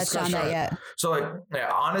haven't touched on that yet. So like, yeah,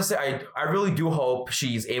 honestly, I really do hope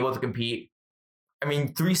she's able to compete. I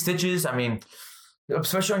mean, 3 stitches, I mean,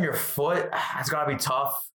 especially on your foot, it's gotta be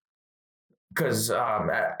tough. Because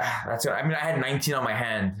I had 19 on my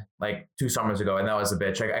hand like 2 summers ago, and that was a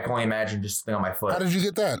bitch. I can only imagine just something on my foot. How did you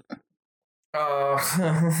get that?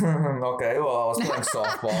 Okay, well, I was playing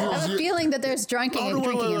softball. I have a feeling that there's drinking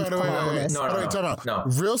involved in this. No.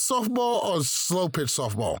 Real softball or slow pitch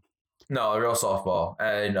softball? No, real softball.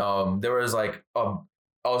 And there was like, I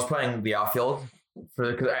was playing the outfield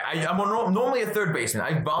because I'm normally a third baseman.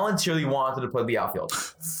 I voluntarily wanted to play the outfield.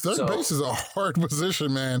 Third base is a hard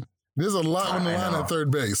position, man. There's a lot on the line at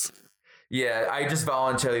third base. Yeah, I just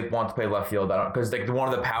voluntarily want to play left field. I don't, because like one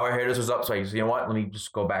of the power hitters was up, so I said, you know what? Let me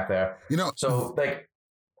just go back there. You know, so like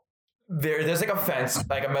there's like a fence,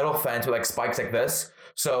 like a metal fence with like spikes like this.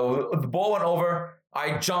 So the ball went over.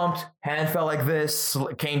 I jumped, hand fell like this,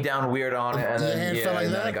 came down weird on it, and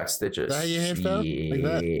then I got stitches. Is that how your hand fell? Like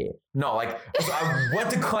that? No, like so I went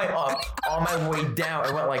to climb up. On my way down,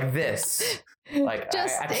 I went like this. Like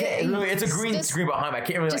I can't really. It's a green screen behind me. I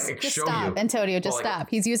can't really show you. Just stop, Antonio. Just stop.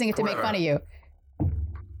 He's using it to make fun of you.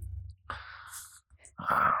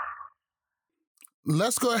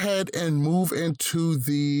 Let's go ahead and move into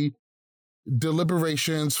the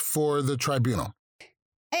deliberations for the tribunal.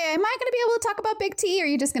 Hey, am I going to be able to talk about Big T, or are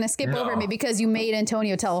you just going to skip over me because you made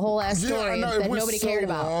Antonio tell a whole ass story that nobody cared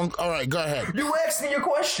about? All right, go ahead. You asked me your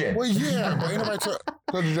question. Well, yeah, but anybody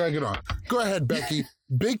go to drag it on. Go ahead, Becky.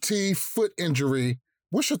 Big T, foot injury.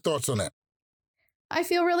 What's your thoughts on that? I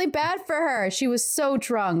feel really bad for her. She was so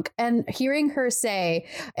drunk, and hearing her say,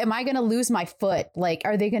 am I going to lose my foot? Like,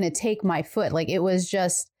 are they going to take my foot? Like, it was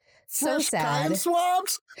just so sad. Cotton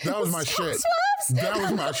swabs? That was my shit. Swabs? That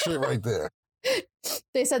was my shit right there.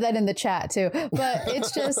 They said that in the chat too, but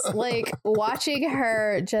it's just like watching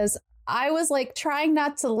her I was like trying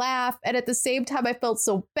not to laugh, and at the same time I felt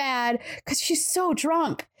so bad because she's so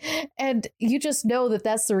drunk, and you just know that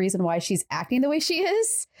that's the reason why she's acting the way she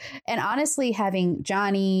is. And honestly, having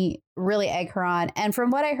Johnny really egg her on, and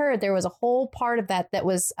from what I heard, there was a whole part of that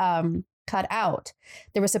was cut out.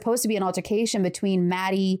 There was supposed to be an altercation between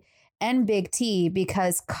Maddie and Big T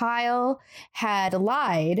because Kyle had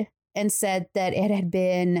lied and said that it had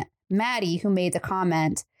been Maddie who made the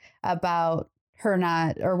comment about her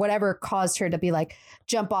not, or whatever caused her to be like,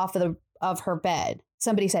 jump off of her bed.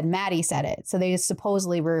 Somebody said Maddie said it. So they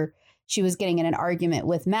supposedly she was getting in an argument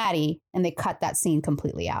with Maddie, and they cut that scene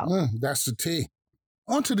completely out. That's the tea.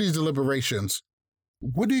 On to these deliberations.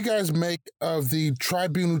 What do you guys make of the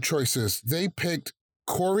tribunal choices? They picked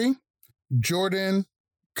Corey, Jordan,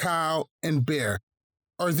 Kyle, and Bear.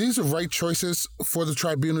 Are these the right choices for the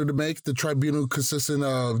tribunal to make? The tribunal consisting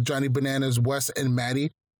of Johnny Bananas, Wes, and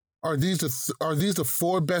Maddie. Are these the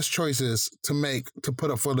 4 best choices to make to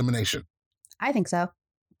put up for elimination? I think so.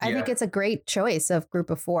 I think it's a great choice of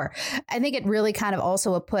group of 4. I think it really kind of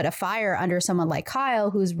also put a fire under someone like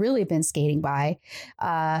Kyle, who's really been skating by.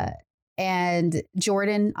 And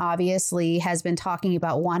Jordan obviously has been talking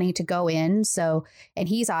about wanting to go in. So, and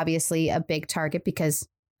he's obviously a big target because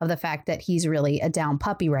of the fact that he's really a down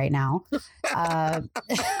puppy right now.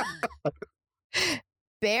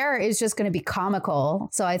 Bear is just going to be comical.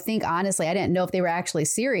 So I think, honestly, I didn't know if they were actually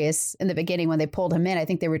serious in the beginning when they pulled him in. I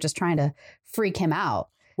think they were just trying to freak him out.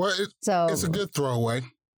 Well, it's a good throwaway.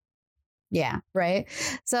 Yeah, right.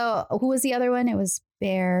 So who was the other one? It was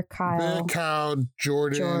Bear, Kyle,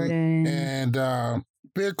 Jordan. And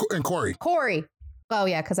Bear and Corey. Oh,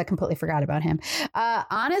 yeah, because I completely forgot about him.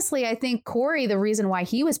 Honestly, I think Corey, the reason why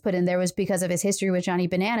he was put in there was because of his history with Johnny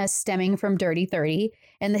Bananas stemming from Dirty 30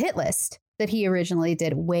 and the hit list that he originally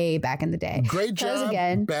did way back in the day. Great job,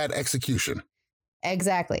 again, bad execution.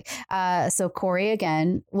 Exactly. So Corey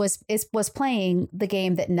again was playing the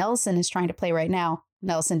game that Nelson is trying to play right now.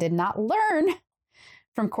 Nelson did not learn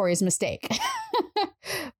from Corey's mistake.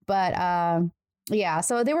 But yeah,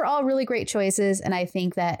 so they were all really great choices. And I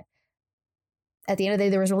think that at the end of the day,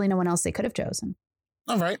 there was really no one else they could have chosen.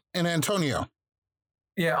 All right. And Antonio.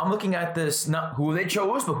 Yeah, I'm looking at this, not who they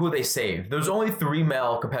chose, but who they saved. There's only 3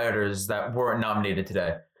 male competitors that weren't nominated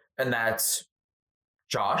today. And that's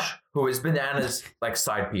Josh, who is Banana's like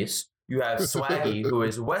side piece. You have Swaggy, who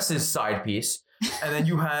is Wes's side piece. And then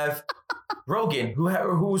you have Rogan,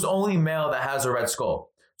 who's only male that has a red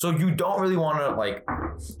skull. So you don't really want to like.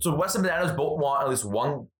 So Wes and Bananas both want at least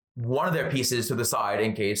one of their pieces to the side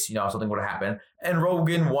in case something would happen. And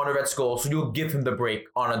Rogan won a red skull, so you'll give him the break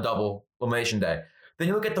on a double elimination day. Then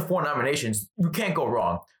you look at the 4 nominations. You can't go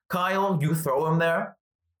wrong. Kyle, you throw him there.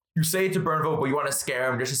 You say it's a burn vote, but you want to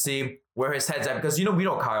scare him just to see where his head's at because we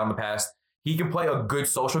know Kyle in the past. He can play a good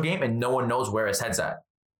social game, and no one knows where his head's at.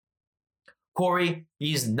 Corey,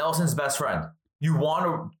 he's Nelson's best friend. You want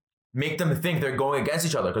to make them think they're going against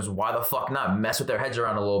each other because why the fuck not? Mess with their heads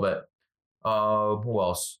around a little bit. Who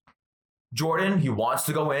else? Jordan, he wants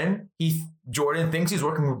to go in. Jordan thinks he's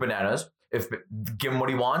working with Bananas. Give him what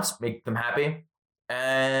he wants, make them happy.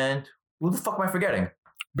 And who the fuck am I forgetting?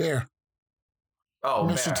 Bear. Oh,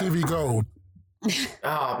 Mr. Bear. TV Gold.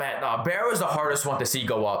 Oh man, no, Bear was the hardest one to see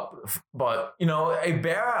go up. But a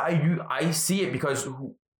Bear, I see it because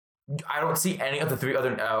I don't see any of the 3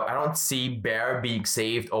 other. I don't see Bear being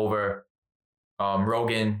saved over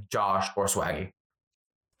Rogan, Josh, or Swaggy.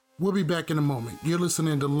 We'll be back in a moment. You're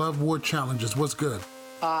listening to Love War Challenges. What's good?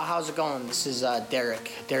 How's it going? This is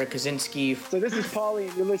Derek Kaczynski. So this is Paulie,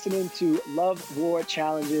 and you're listening to Love War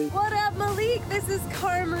Challenges. What up, Malik? This is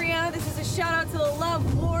Cara Maria. This is a shout out to the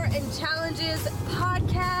Love, War, and Challenges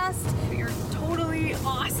podcast. You're totally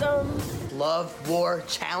awesome. Love War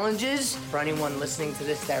Challenges. For anyone listening to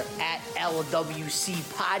this, they're at LWC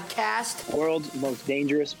Podcast. World's most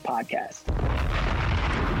dangerous podcast.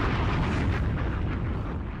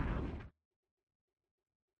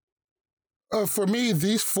 For me,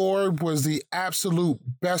 these 4 was the absolute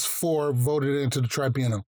best 4 voted into the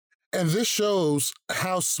tribunal. And this shows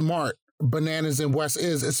how smart Bananas and Wes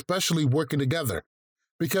is, especially working together,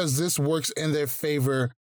 because this works in their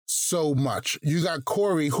favor so much. You got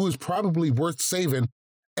Corey, who is probably worth saving,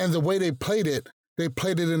 and the way they played it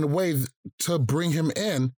in a way to bring him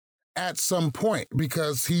in at some point,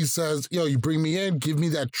 because he says, you bring me in, give me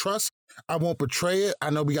that trust. I won't betray it. I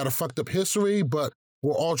know we got a fucked up history, but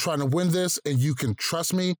we're all trying to win this, and you can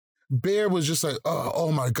trust me. Bear was just like,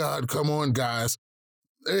 oh my God, come on, guys.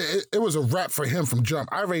 It was a wrap for him from jump.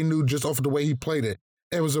 I already knew just off of the way he played it.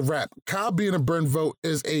 It was a wrap. Kyle being a burn vote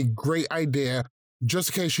is a great idea, just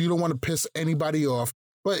in case you don't want to piss anybody off,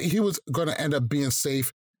 but he was going to end up being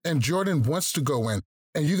safe, and Jordan wants to go in.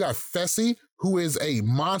 And you got Fessy, who is a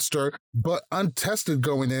monster, but untested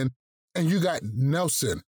going in, and you got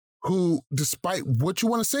Nelson, who, despite what you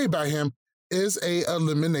want to say about him, is a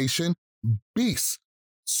elimination beast.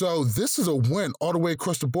 So this is a win all the way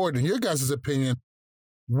across the board. In your guys' opinion,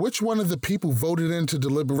 which one of the people voted into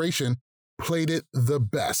deliberation played it the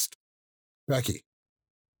best? Becky.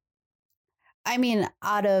 I mean,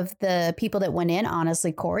 out of the people that went in,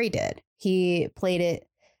 honestly, Corey did. He played it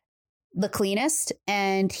the cleanest,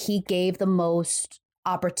 and he gave the most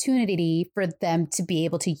opportunity for them to be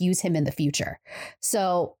able to use him in the future.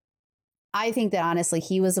 So I think that honestly,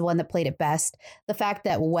 he was the one that played it best. The fact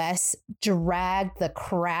that Wes dragged the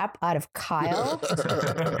crap out of Kyle was...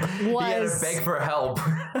 He had to beg for help.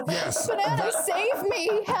 Yes. Banana, save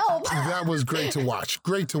me, help. That was great to watch.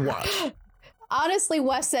 Great to watch. Honestly,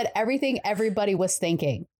 Wes said everything everybody was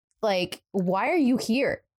thinking. Like, why are you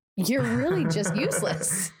here? You're really just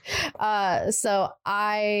useless. So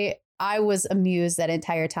I was amused that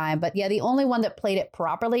entire time. But yeah, the only one that played it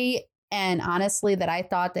properly, and honestly, that I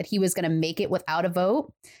thought that he was going to make it without a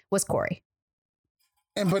vote, was Corey.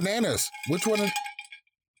 And Bananas, which one?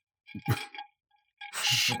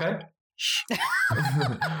 Okay.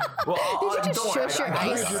 Well, Did you just shush your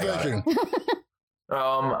ice?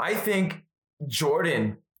 I think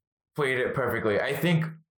Jordan played it perfectly. I think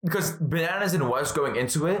because Bananas and Wes going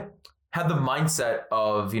into it had the mindset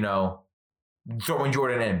of, throwing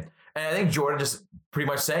Jordan in. And I think Jordan just pretty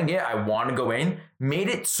much saying, yeah, I want to go in, made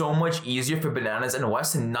it so much easier for Bananas and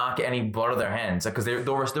Wes to not get any blood on their hands because they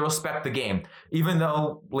respect the game. Even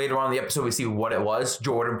though later on in the episode we see what it was,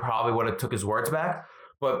 Jordan probably would have took his words back.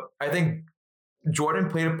 But I think Jordan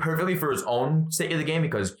played it perfectly for his own sake of the game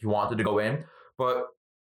because he wanted to go in. But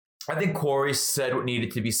I think Corey said what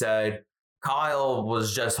needed to be said. Kyle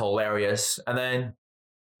was just hilarious. And then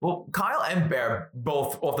Well, Kyle and Bear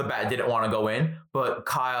both off the bat didn't want to go in, but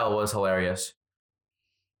Kyle was hilarious.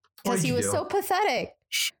 Because he was so pathetic.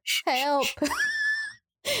 Help.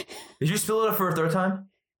 Did you spill it for a third time?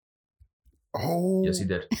 Oh. Yes, he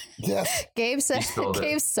did. Yes. Gabe said,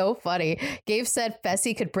 Gabe's so funny. Gabe said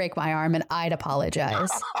Fessy could break my arm and I'd apologize.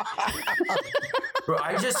 Bro,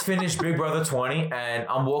 I just finished Big Brother 20 and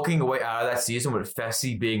I'm walking away out of that season with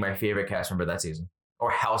Fessy being my favorite cast member that season. Or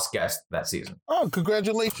house guest that season. Oh,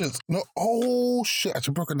 congratulations. No, oh shit. I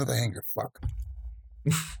just broke another hanger. Fuck.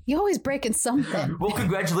 You always breaking something. Well,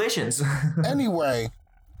 congratulations. Anyway,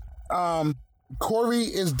 Corey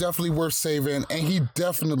is definitely worth saving, and he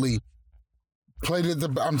definitely played it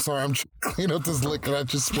I'm sorry, I'm cleaning up this liquor I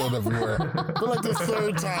just spilled everywhere. For like the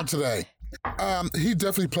third time today. He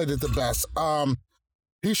definitely played it the best.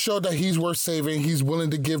 He showed that he's worth saving. He's willing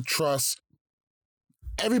to give trust.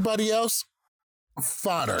 Everybody else,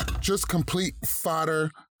 fodder. Just complete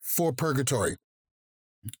fodder for Purgatory,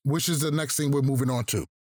 which is the next thing we're moving on to.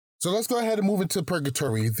 So let's go ahead and move into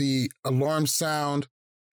Purgatory. The alarm sound.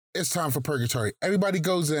 It's time for Purgatory. Everybody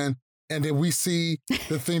goes in, and then we see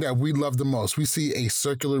the thing that we love the most. We see a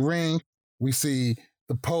circular ring. We see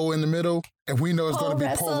the pole in the middle, and we know it's going to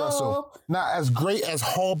be pole wrestle. Now, as great as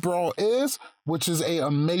Hall Brawl is, which is an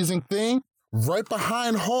amazing thing, right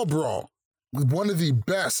behind Hall Brawl, one of the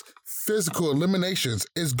best physical eliminations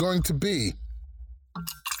is going to be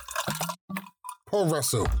pole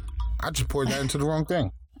wrestle. I just poured that into the wrong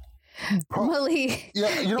thing. Willie,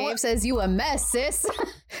 yeah, you know Gabe what? says, you a mess, sis.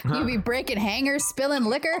 You be breaking hangers, spilling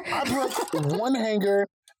liquor. I broke one hanger,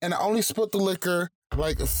 and I only spilled the liquor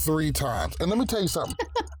like 3 times. And let me tell you something.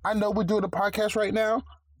 I know we're doing a podcast right now,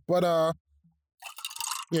 but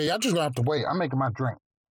yeah, y'all just gonna have to wait. I'm making my drink.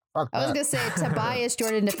 Fuck I was that. going to say, Tobias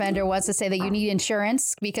Jordan Defender wants to say that you need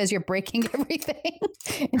insurance because you're breaking everything.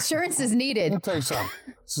 Insurance is needed. Let me tell you something.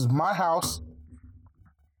 This is my house.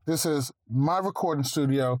 This is my recording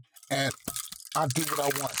studio, and I do what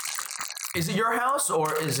I want. Is it your house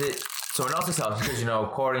or is it someone else's house? Because, you know,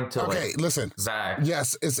 according to listen, Zach.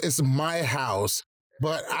 Yes, it's my house,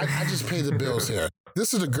 but I just pay the bills here.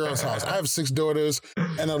 This is a girl's house. I have 6 daughters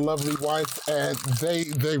and a lovely wife, and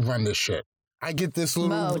they run this shit. I get this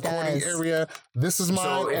little recording area. This is mine.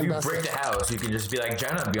 So if and you that's break the house, you can just be like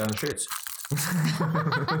Jenna and be on the streets.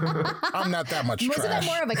 I'm not that much Wasn't trash.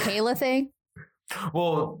 that more of a Kayla thing?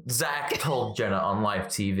 Well, Zach told Jenna on live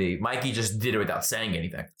TV. Mikey just did it without saying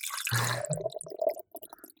anything.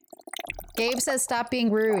 Gabe says, stop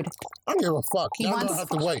being rude. I don't give a fuck. He Y'all wants- don't have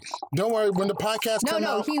to wait. Don't worry. When the podcast comes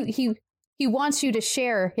out. He wants you to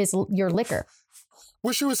share your liquor.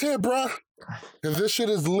 Wish you was here, bruh. Because this shit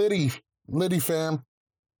is litty. Litty, fam.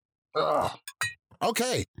 Ugh.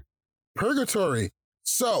 Okay. Purgatory.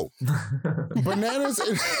 So, Bananas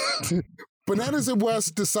and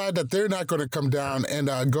West decide that they're not going to come down and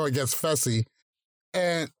go against Fessy.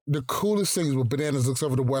 And the coolest thing is when Bananas looks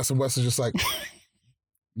over to West, and West is just like,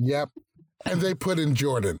 yep. And they put in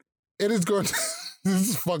Jordan. It is going to, this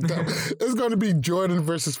is fucked up. It's going to be Jordan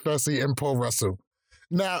versus Fessy and pole wrestle.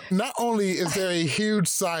 Now, not only is there a huge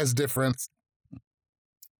size difference,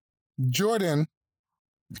 Jordan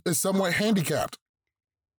is somewhat handicapped.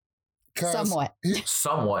 Somewhat.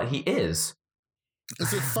 He is.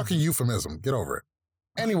 It's a fucking euphemism. Get over it.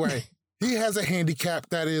 Anyway, he has a handicap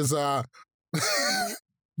that is,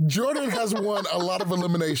 Jordan has won a lot of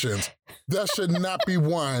eliminations that should not be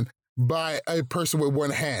won by a person with one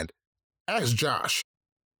hand. Ask Josh.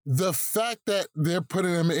 The fact that they're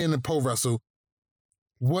putting him in the pole wrestle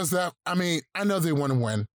was that, I mean, I know they want to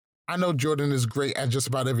win. I know Jordan is great at just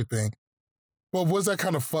about everything. But was that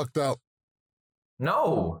kind of fucked up?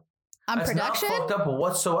 No. On That's production? not fucked up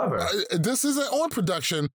whatsoever. This isn't on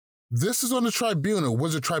production. This is on the tribunal.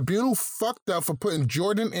 Was the tribunal fucked up for putting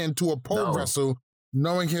Jordan into a pole wrestle,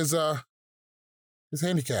 knowing his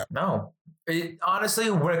handicap? No. Honestly,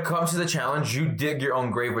 when it comes to the challenge, you dig your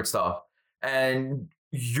own grave with stuff. And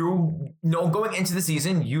you know, going into the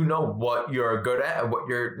season, you know what you're good at and what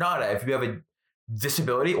you're not at. If you have a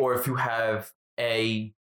disability or if you have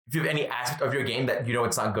any aspect of your game that you know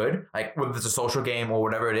it's not good, like whether it's a social game or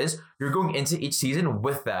whatever it is, you're going into each season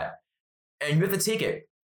with that. And you have to take it.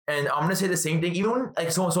 And I'm going to say the same thing, even when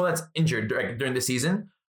like someone that's injured during the season,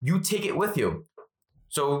 you take it with you.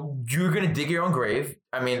 So you're going to dig your own grave.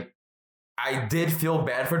 I mean, I did feel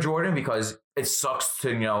bad for Jordan because it sucks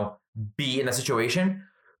to, you know, be in that situation.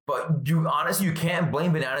 But you can't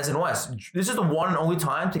blame Bananas and West. This is the one and only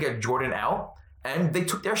time to get Jordan out, and they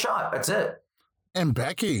took their shot. That's it. And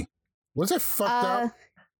Becky, was it fucked up?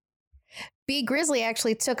 B Grizzly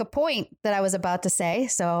actually took a point that I was about to say.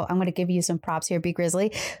 So I'm going to give you some props here, B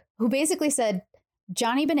Grizzly, who basically said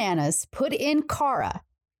Johnny Bananas put in Cara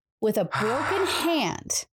with a broken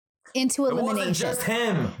hand into elimination. It wasn't just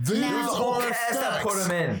him. These whole are cast that put facts.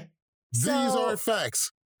 him in. These are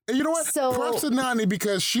facts. And you know what? So- Props to Nani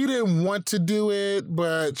because she didn't want to do it,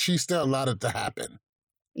 but she still allowed it to happen.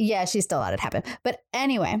 Yeah, she still allowed it to happen. But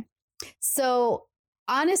anyway, so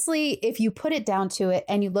honestly, if you put it down to it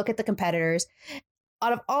and you look at the competitors,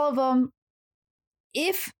 out of all of them,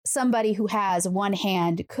 if somebody who has one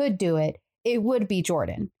hand could do it, it would be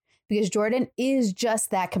Jordan, because Jordan is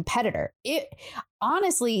just that competitor.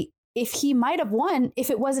 Honestly, if he might have won if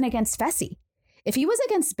it wasn't against Fessy. If he was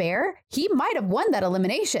against Bear, he might have won that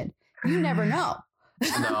elimination. You never know.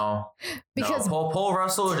 No. Because Pole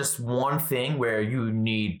Russell is just one thing where you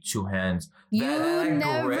need two hands. you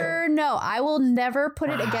never know. I will never put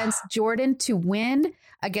it against Jordan to win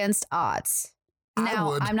against odds.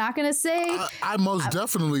 Now, I'm not going to say... I most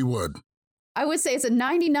definitely would. I would say it's a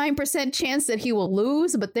 99% chance that he will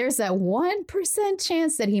lose, but there's that 1%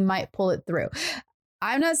 chance that he might pull it through.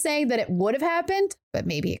 I'm not saying that it would have happened, but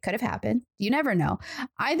maybe it could have happened. You never know.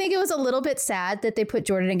 I think it was a little bit sad that they put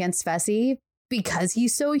Jordan against Fessy because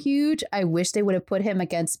he's so huge. I wish they would have put him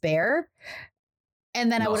against Bear.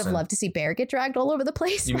 And then I would have loved to see Bear get dragged all over the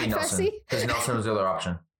place You by mean Nelson? Fessy. Because Nelson was the other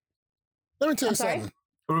option. Let me tell you I'm sorry? something.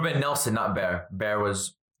 It would have been Nelson, not Bear. Bear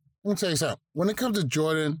was Let me tell you something. When it comes to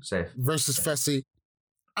Jordan safe versus Fessy,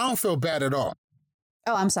 I don't feel bad at all.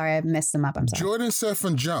 Oh, I'm sorry. I messed him up. I'm sorry. Jordan said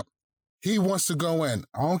from jump, he wants to go in.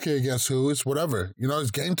 I don't care against who. It's whatever. You know,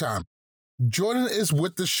 it's game time. Jordan is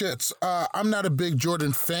with the shits. I'm not a big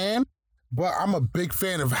Jordan fan, but I'm a big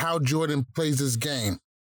fan of how Jordan plays his game.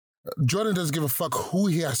 Jordan doesn't give a fuck who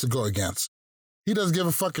he has to go against. He doesn't give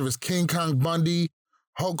a fuck if it's King Kong Bundy,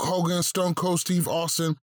 Hulk Hogan, Stone Cold Steve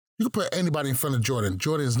Austin. You can put anybody in front of Jordan.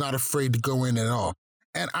 Jordan is not afraid to go in at all.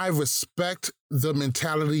 And I respect the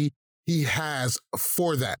mentality he has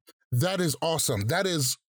for that. That is awesome. That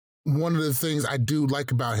is one of the things I do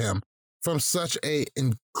like about him from such a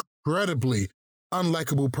incredibly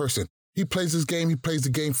unlikable person. He plays his game. He plays the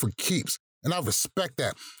game for keeps. And I respect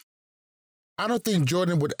that. I don't think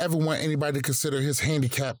Jordan would ever want anybody to consider his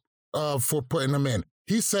handicap for putting him in.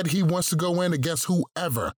 He said he wants to go in against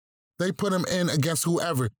whoever. They put him in against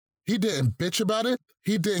whoever. He didn't bitch about it.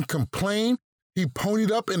 He didn't complain. He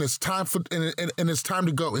ponied up and it's time it's time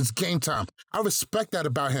to go. It's game time. I respect that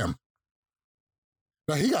about him.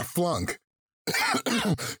 Now he got flung.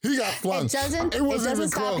 He got flung. It doesn't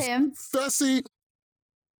stop him.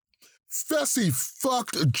 Fessy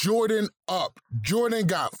fucked Jordan up. Jordan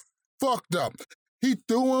got fucked up. He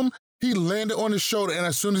threw him. He landed on his shoulder, and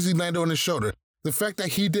as soon as he landed on his shoulder, the fact that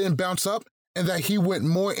he didn't bounce up and that he went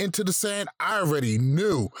more into the sand, I already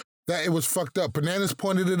knew that it was fucked up. Bananas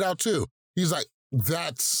pointed it out too. He's like,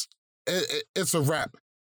 it's a wrap.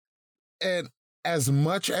 And as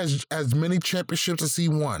much as many championships as he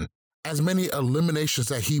won, as many eliminations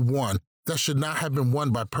that he won, that should not have been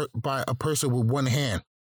won by a person with one hand.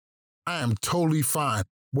 I am totally fine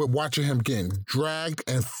with watching him getting dragged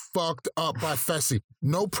and fucked up by Fessy.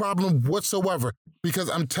 No problem whatsoever, because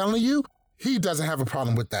I'm telling you, he doesn't have a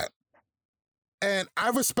problem with that. And I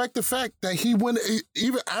respect the fact that he went,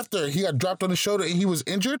 even after he got dropped on his shoulder and he was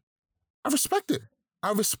injured, I respect it.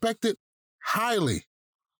 I respect it highly.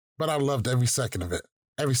 But I loved every second of it.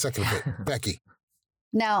 Every second of it. Becky.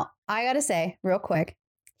 Now, I got to say real quick,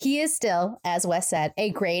 he is still, as Wes said, a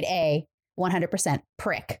grade A, 100%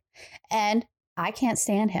 prick. And I can't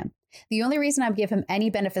stand him. The only reason I give him any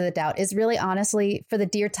benefit of the doubt is really honestly for the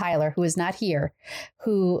dear Tyler, who is not here,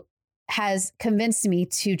 who has convinced me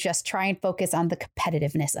to just try and focus on the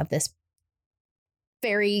competitiveness of this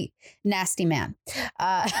very nasty man.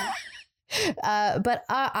 But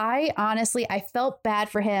I honestly, I felt bad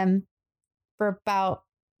for him for about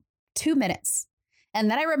 2 minutes. And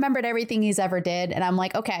then I remembered everything he's ever did. And I'm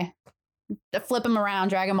like, okay, to flip him around,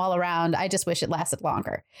 drag him all around. I just wish it lasted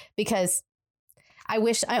longer, because I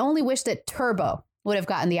only wish that Turbo would have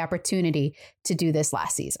gotten the opportunity to do this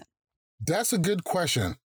last season. That's a good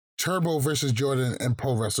question. Turbo versus Jordan and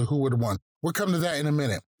Pole Wrestler, who would have won? We'll come to that in a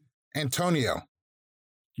minute. Antonio,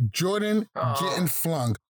 Jordan getting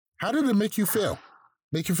flung. How did it make you feel?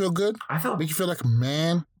 Make you feel good? Make you feel like a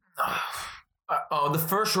man? The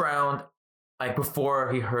first round, like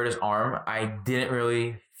before he hurt his arm, I didn't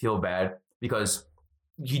really feel bad because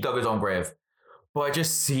he dug his own grave. But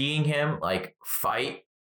just seeing him like fight,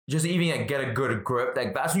 just even like get a good grip,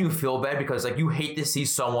 like that's when you feel bad, because like you hate to see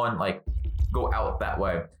someone like go out that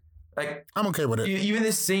way. Like I'm okay with it. Even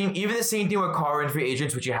the same thing with Cara and Free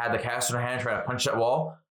Agents, which you had the cast in her hand trying to punch that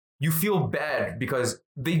wall. You feel bad because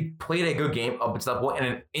they played a good game up until that point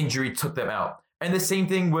and an injury took them out. And the same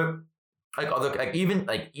thing with even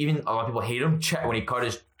a lot of people hate him. Chet, when he cut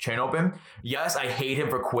his chin open, yes, I hate him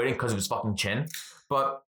for quitting because of his fucking chin,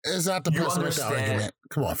 but it's not the person argument.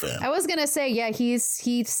 Come on, fam. I was gonna say, yeah, he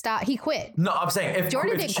stopped. He quit. No, I'm saying if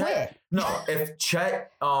Jordan if didn't Chet, quit. No, if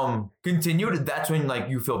Chet continued, that's when like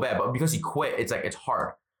you feel bad. But because he quit, it's like it's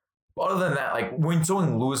hard. But other than that, like when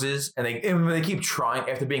someone loses and when they keep trying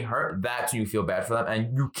after being hurt, that's when you feel bad for them,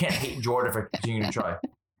 and you can't hate Jordan for continuing to try.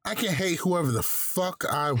 I can hate whoever the fuck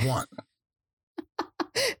I want.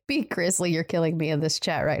 Be Grizzly, you're killing me in this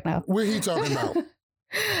chat right now. What are you talking about?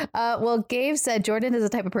 Well, Gabe said Jordan is the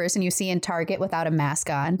type of person you see in Target without a mask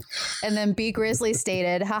on. And then B Grizzly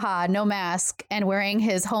stated, haha, no mask and wearing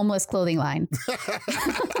his homeless clothing line.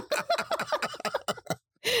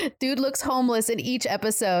 Dude looks homeless in each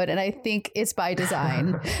episode, and I think it's by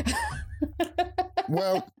design.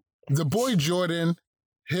 Well, the boy Jordan,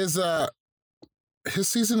 his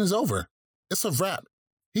season is over. It's a wrap.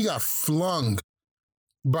 He got flung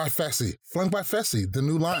by Fessy. Flung by Fessy, the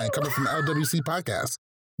new line coming from the LWC podcast.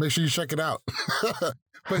 Make sure you check it out.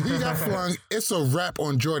 But he got flung. It's a wrap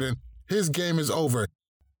on Jordan. His game is over.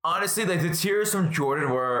 Honestly, like the tears from Jordan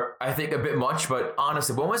were, I think, a bit much. But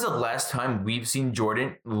honestly, when was the last time we've seen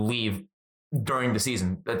Jordan leave during the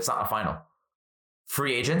season? That's not a final.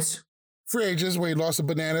 Free agents? Free agents where he lost the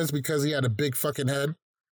bananas because he had a big fucking head.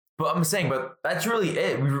 But I'm saying, but that's really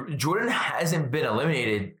it. Jordan hasn't been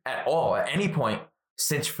eliminated at all at any point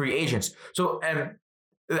since free agents. So, and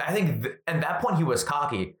I think at that point he was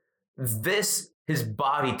cocky. His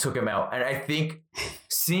body took him out. And I think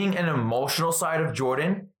seeing an emotional side of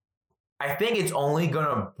Jordan, I think it's only going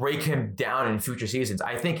to break him down in future seasons.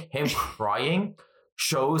 I think him crying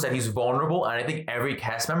shows that he's vulnerable. And I think every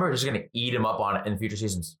cast member is just going to eat him up on it in future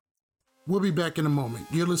seasons. We'll be back in a moment.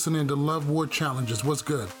 You're listening to Love War Challenges. What's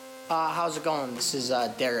good? How's it going? This is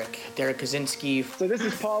Derek Kaczynski. So this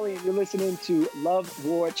is Paulie, and you're listening to Love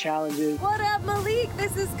War Challenges. What up, Malik?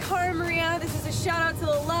 This is Cara Maria. This is a shout out to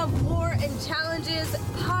the Love, War, and Challenges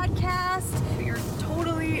podcast. You're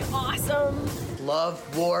totally awesome.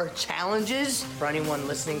 Love War Challenges. For anyone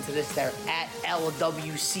listening to this, they're at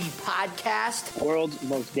LWC Podcast. World's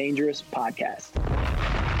most dangerous podcast.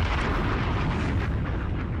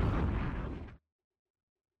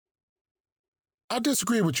 I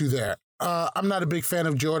disagree with you there. I'm not a big fan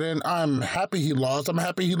of Jordan. I'm happy he lost. I'm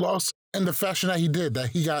happy he lost in the fashion that he did, that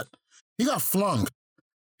he got flung.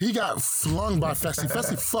 He got flung by Fessy.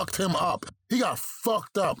 Fessy fucked him up. He got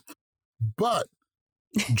fucked up. But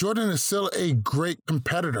Jordan is still a great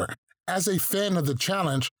competitor. As a fan of the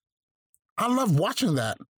challenge, I love watching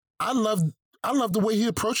that. I love the way he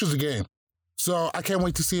approaches the game. So I can't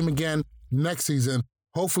wait to see him again next season.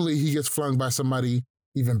 Hopefully he gets flung by somebody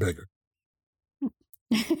even bigger.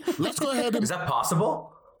 Let's go ahead and... Is that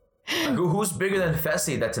possible? Like, who's bigger than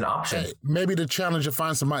Fessy? That's an option. Hey, maybe the challenger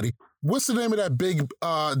finds somebody. What's the name of that big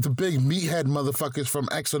meathead motherfuckers from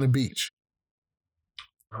X on the Beach?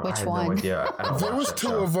 Which one? No, there was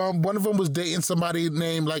two of them. One of them was dating somebody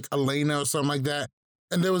named like Elena or something like that.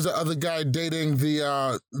 And there was the other guy dating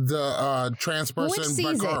the trans person. Which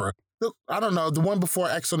season? I don't know. The one before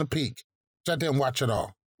X on the Peak, which I didn't watch at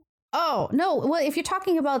all. Oh, no. Well, if you're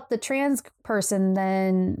talking about the trans person,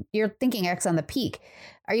 then you're thinking X on the Peak.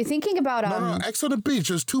 Are you thinking about... No, X on the Beach.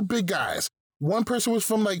 There's two big guys. One person was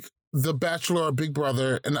from like The Bachelor or Big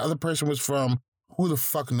Brother, and the other person was from who the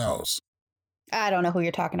fuck knows. I don't know who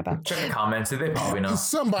you're talking about. Check the comments. They probably know.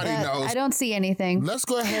 Somebody knows. I don't see anything. Let's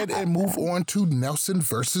go ahead and move on to Nelson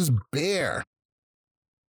versus Bear.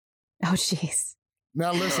 Oh, jeez.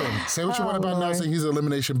 Now listen, say what you want about Nelson. He's an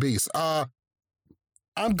elimination beast.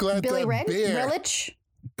 I'm glad Billy that Bear Relich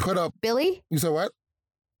put up... Billy? You said what?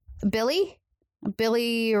 Billy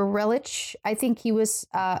Relich. I think he was,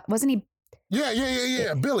 wasn't he?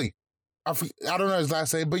 Yeah. Billy. I don't know his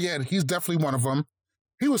last name, but yeah, he's definitely one of them.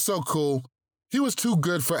 He was so cool. He was too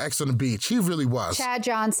good for X on the Beach. He really was. Chad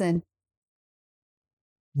Johnson.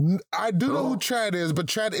 I do know who Chad is, but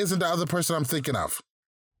Chad isn't the other person I'm thinking of.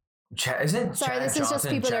 Chad isn't. Sorry, Chad this is just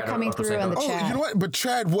people that are coming through in the chat. You know what? But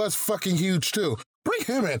Chad was fucking huge too. Bring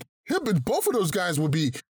him in. Both of those guys would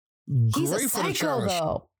be great for the challenge.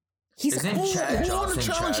 Though. He's isn't a Chad who on the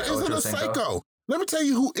challenge isn't a psycho? Let me tell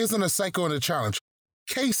you who isn't a psycho in the challenge.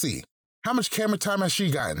 Casey. How much camera time has she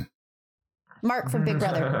gotten? Mark from Big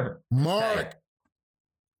Brother. Mark.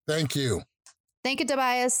 Thank you. Thank you,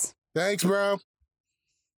 Tobias. Thanks, bro.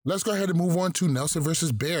 Let's go ahead and move on to Nelson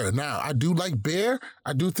versus Bear. Now, I do like Bear.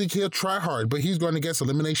 I do think he'll try hard, but he's going against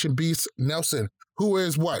Elimination Beast Nelson, who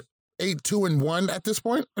is what? 8-2-1 at this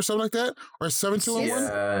point, or something like that, or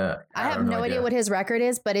 7-2-1. I have no idea what his record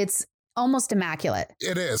is, but it's almost immaculate.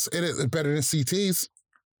 It is. It's better than CT's.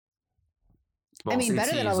 I mean,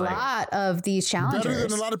 better than a lot of these challengers. Better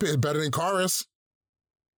than a lot of people. Better than Karis.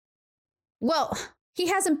 Well, he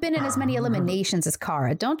hasn't been in as many eliminations as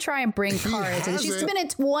Kara. Don't try and bring Kara into this. She's been in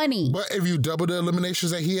 20. But if you double the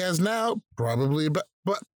eliminations that he has now, probably. But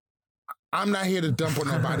I'm not here to dump on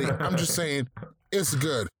nobody. I'm just saying it's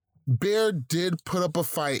good. Bear did put up a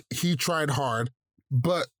fight. He tried hard,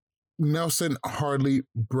 but Nelson hardly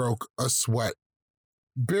broke a sweat.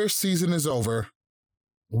 Bear's season is over.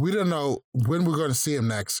 We don't know when we're going to see him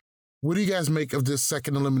next. What do you guys make of this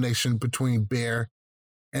second elimination between Bear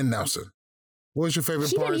and Nelson? What was your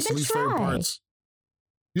favorite parts, least favorite parts?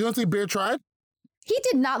 You don't think Bear tried? He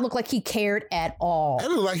did not look like he cared at all. It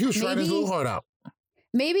looked like he was trying his little heart out.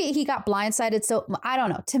 Maybe he got blindsided. So I don't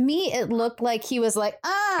know. To me, it looked like he was like,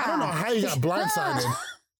 I don't know how he got blindsided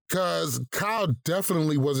because Kyle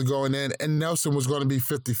definitely wasn't going in and Nelson was going to be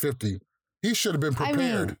 50-50. He should have been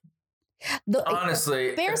prepared.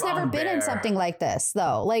 Honestly, Bear's never been in something like this,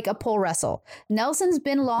 though, like a pole wrestle. Nelson's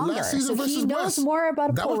been longer, so he knows more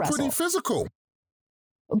about a pole wrestle. That was pretty physical.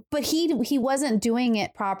 But he wasn't doing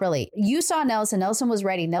it properly. You saw Nelson. Nelson was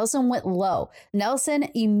ready. Nelson went low. Nelson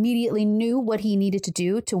immediately knew what he needed to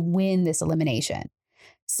do to win this elimination.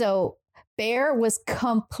 So Bear was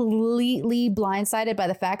completely blindsided by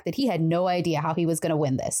the fact that he had no idea how he was going to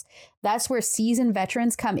win this. That's where seasoned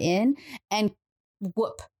veterans come in and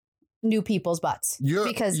whoop new people's butts.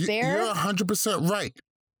 Because Bear... You're 100% right.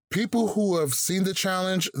 People who have seen the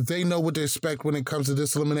challenge, they know what to expect when it comes to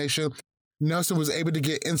this elimination. Nelson was able to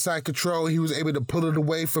get inside control. He was able to pull it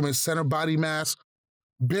away from his center body mass.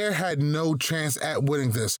 Bear had no chance at winning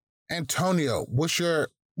this. Antonio, what's your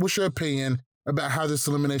opinion about how this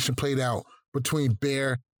elimination played out between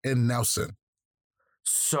Bear and Nelson?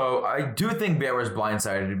 So I do think Bear was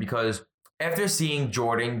blindsided because after seeing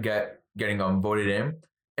Jordan getting voted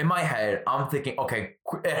in my head, I'm thinking, okay,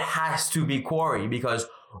 it has to be Corey because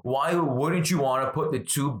why wouldn't you want to put the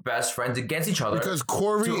two best friends against each other? Because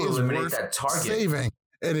Corey is worth that target. Saving.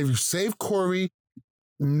 And if you save Corey,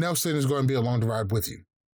 Nelson is going to be along the ride with you.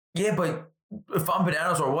 Yeah, but if I'm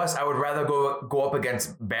Bananas or Wes, I would rather go up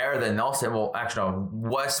against Bear than Nelson. Well, actually, no,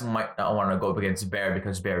 Wes might not want to go up against Bear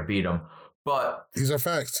because Bear beat him. But these are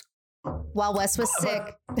facts. While Wes was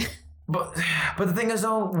sick. But the thing is,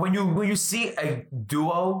 though, when you see a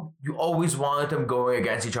duo, you always want them going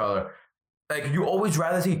against each other. Like, you always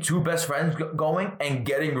rather see two best friends going and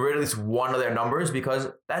getting rid of at least one of their numbers because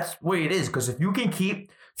that's what it is. Because if you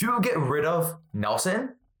get rid of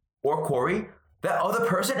Nelson or Corey, that other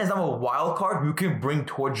person is now a wild card you can bring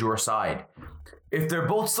towards your side. If they're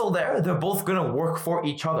both still there, they're both going to work for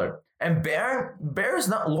each other. And Bear is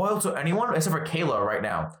not loyal to anyone except for Kayla right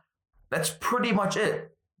now. That's pretty much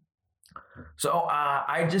it. So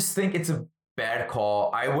I just think it's a bad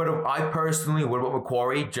call. I personally would have went with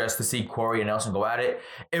Corey just to see Corey and Nelson go at it.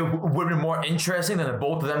 It would have been more interesting than the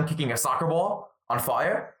both of them kicking a soccer ball on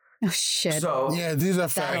fire. Oh shit! So yeah, these are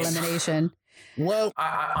facts. That elimination. Well,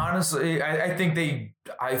 I honestly, I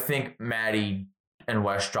think Maddie and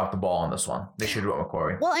Wes dropped the ball on this one. They should have went with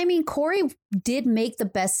Corey. Well, I mean, Corey did make the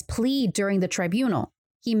best plea during the tribunal.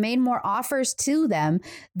 He made more offers to them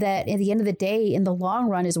that at the end of the day, in the long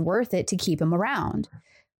run, is worth it to keep him around.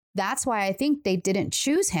 That's why I think they didn't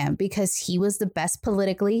choose him because he was the best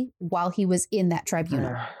politically while he was in that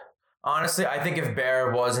tribunal. Honestly, I think if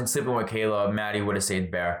Bear wasn't sleeping with Kayla, Maddie would have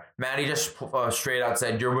saved Bear. Maddie just straight out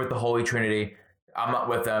said, "You're with the Holy Trinity. I'm not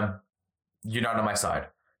with them. You're not on my side."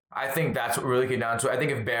 I think that's what really came down to it. I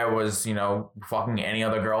think if Bear was, fucking any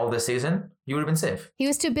other girl this season, he would have been safe. He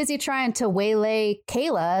was too busy trying to waylay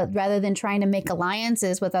Kayla rather than trying to make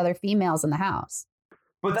alliances with other females in the house.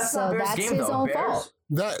 But that's not Bear's game, his own fault.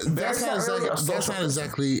 That's not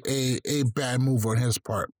exactly a bad move on his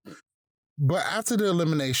part. But after the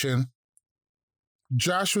elimination,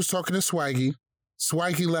 Josh was talking to Swaggy.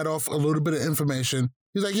 Swaggy let off a little bit of information.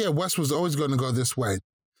 He's like, yeah, Wes was always going to go this way.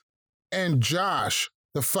 And Josh,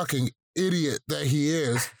 the fucking idiot that he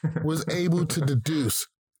is, was able to deduce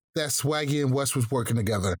that Swaggy and Wes was working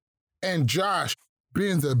together. And Josh,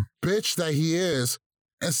 being the bitch that he is,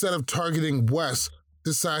 instead of targeting Wes,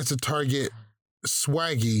 decides to target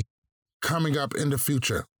Swaggy coming up in the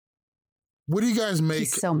future. What do you guys make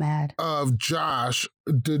so mad of Josh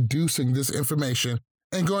deducing this information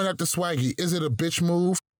and going after Swaggy? Is it a bitch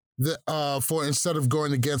move that for instead of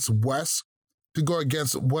going against Wes, to go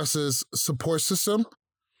against Wes's support system?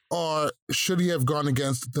 Or should he have gone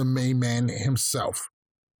against the main man himself?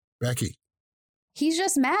 Becky. He's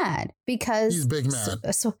just mad because... He's big mad.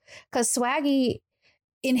 Because Swaggy,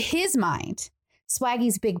 in his mind,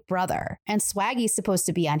 Swaggy's big brother, and Swaggy's supposed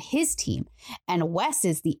to be on his team, and Wes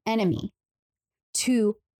is the enemy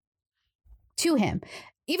to to him.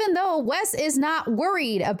 Even though Wes is not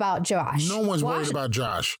worried about Josh. No one's worried about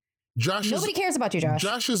Josh. Nobody cares about you, Josh.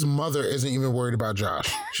 Josh's mother isn't even worried about Josh.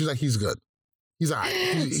 She's like, he's good. He's all right.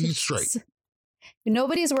 He's straight.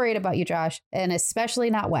 Nobody's worried about you, Josh, and especially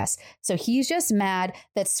not Wes. So he's just mad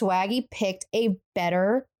that Swaggy picked a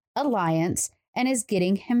better alliance and is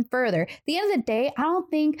getting him further. At the end of the day, I don't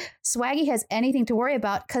think Swaggy has anything to worry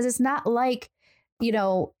about because it's not like,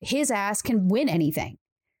 his ass can win anything.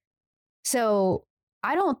 So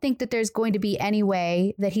I don't think that there's going to be any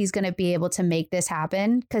way that he's going to be able to make this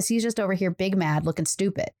happen because he's just over here big mad looking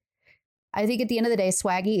stupid. I think at the end of the day,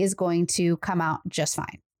 Swaggy is going to come out just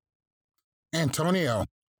fine. Antonio.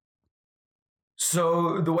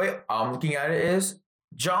 So the way I'm looking at it is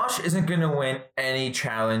Josh isn't going to win any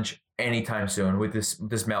challenge anytime soon with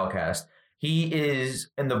this male cast. He is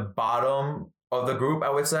in the bottom of the group, I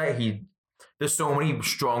would say. There's so many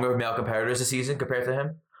stronger male competitors this season compared to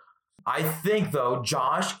him. I think, though,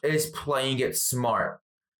 Josh is playing it smart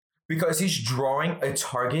because he's drawing a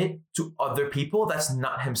target to other people that's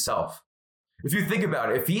not himself. If you think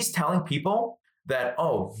about it, if he's telling people that,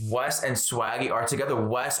 Wes and Swaggy are together,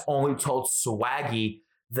 Wes only told Swaggy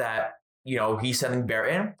that, he's sending Bear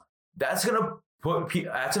in, that's going to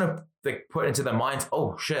put into their minds,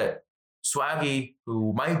 oh, shit, Swaggy,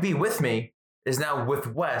 who might be with me, is now with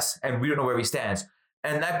Wes, and we don't know where he stands.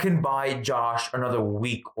 And that can buy Josh another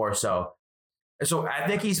week or so. So I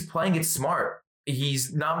think he's playing it smart.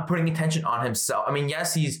 He's not putting attention on himself. I mean,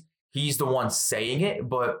 yes, he's the one saying it,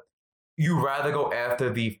 but you rather go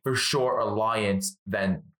after the for sure alliance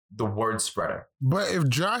than the word spreader. But if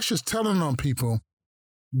Josh is telling on people,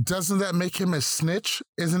 doesn't that make him a snitch?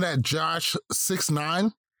 Isn't that Josh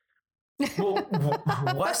 6'9"? Well,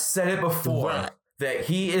 Wes said it before. Right. That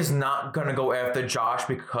he is not going to go after Josh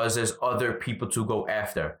because there's other people to go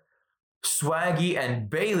after. Swaggy and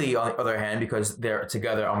Bailey, on the other hand, because they're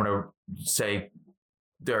together, I'm going to say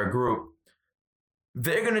they're a group.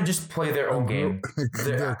 They're going to just play their own game.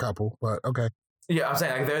 They're a couple, but okay. Yeah, I'm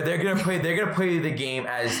saying like they're going to play the game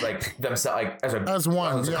as like themselves, like as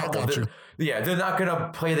one. Yeah, I got you. They're not going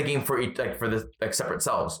to play the game for each separate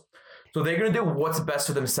selves. So they're going to do what's best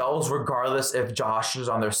for themselves, regardless if Josh is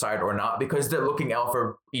on their side or not, because they're looking out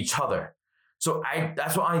for each other. So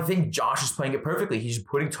that's why I think Josh is playing it perfectly. He's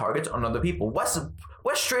putting targets on other people. Wes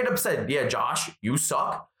straight up said, yeah, Josh, you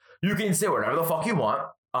suck. You can say whatever the fuck you want.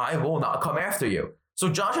 I will not come after you. So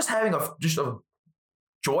Josh is having just a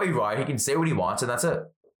joyride. He can say what he wants, and that's it.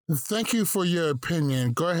 Thank you for your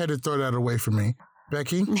opinion. Go ahead and throw that away from me.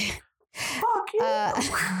 Becky?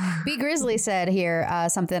 B Grizzly said here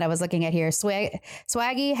something I was looking at here.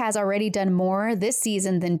 Swaggy has already done more this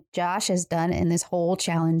season than Josh has done in this whole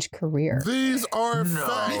challenge career. These are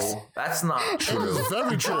facts. No, that's not true. It's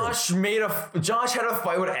very true. Josh had a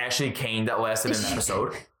fight with Ashley Kane that lasted an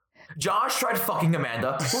episode. Josh tried fucking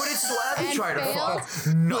Amanda. Who did Swaggy try to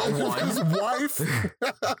fuck? No one. His wife?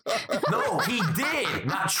 No, he did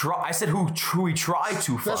not try. I said who he tried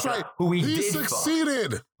to fuck. That's right. Who he did fuck.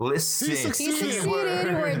 succeeded. Listen. He succeeded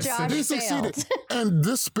where Josh failed. And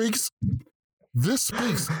this speaks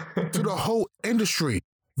to the whole industry.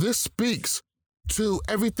 This speaks to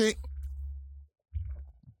everything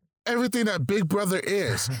that Big Brother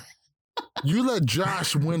is. You let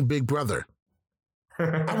Josh win Big Brother.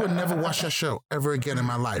 I would never watch that show ever again in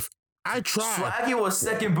my life. I tried. Swaggy was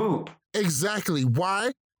second boot. Exactly.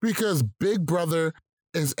 Why? Because Big Brother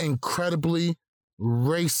is incredibly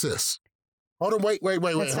racist. Hold on, wait.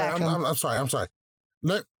 I'm sorry.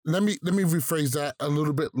 Let me rephrase that a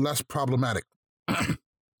little bit less problematic.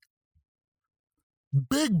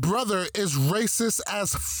 Big Brother is racist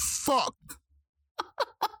as fuck.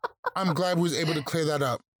 I'm glad we was able to clear that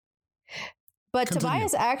up. But Continue.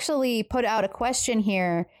 Tobias actually put out a question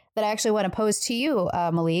here that I actually want to pose to you,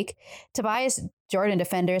 Malik. Tobias Jordan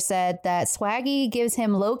Defender said that Swaggy gives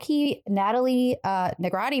him low-key Natalie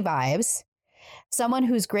Negrati vibes, someone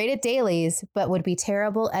who's great at dailies but would be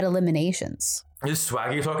terrible at eliminations. Is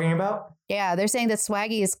Swaggy talking about? Yeah, they're saying that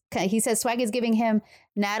Swaggy is giving him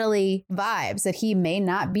Natalie vibes, that he may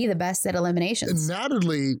not be the best at eliminations.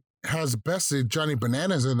 Natalie has bested Johnny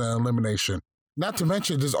Bananas in the elimination. Not to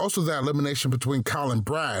mention, there's also that elimination between Kyle and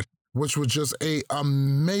Brad, which was just an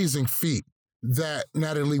amazing feat that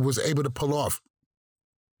Natalie was able to pull off.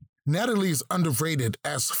 Natalie's underrated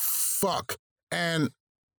as fuck, and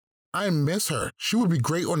I miss her. She would be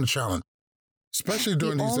great on the challenge, especially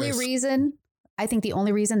during these days. I think the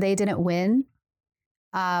only reason they didn't win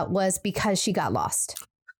was because she got lost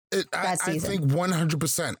that season. I think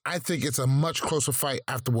 100%. I think it's a much closer fight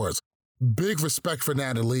afterwards. Big respect for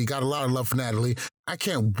Natalie. Got a lot of love for Natalie. I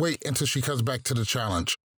can't wait until she comes back to the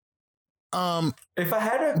challenge. If I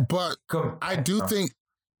had to, but I do think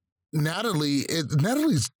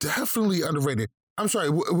Natalie's definitely underrated. I'm sorry.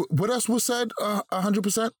 What else was said?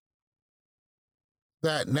 100%.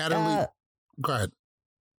 That Natalie. Go ahead.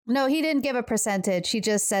 No, he didn't give a percentage. He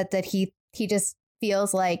just said that he just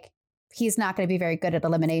feels like he's not going to be very good at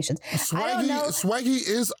eliminations. Swaggy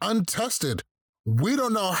is untested. We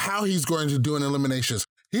don't know how he's going to do in eliminations.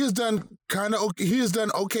 He has done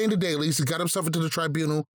okay in the dailies. He got himself into the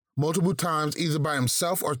tribunal multiple times, either by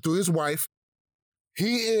himself or through his wife.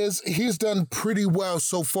 He's done pretty well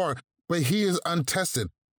so far, but he is untested.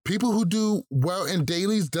 People who do well in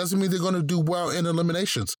dailies doesn't mean they're going to do well in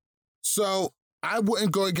eliminations. So I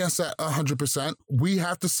wouldn't go against that 100%. We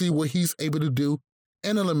have to see what he's able to do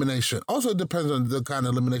in elimination. Also, it depends on the kind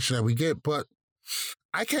of elimination that we get, but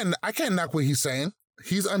I can't knock what he's saying.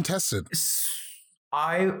 He's untested. If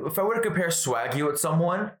I were to compare Swaggy with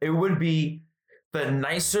someone, it would be the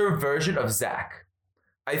nicer version of Zach.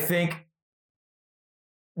 I think,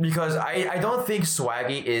 because I don't think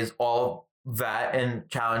Swaggy is all that in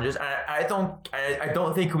challenges. I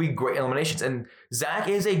don't think we great eliminations. And Zach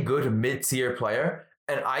is a good mid-tier player,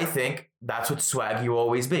 and I think that's what Swaggy will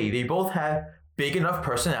always be. They both have big enough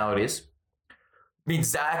personalities. I mean,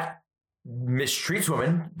 Zach mistreats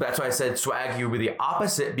women. That's why I said Swaggy would be the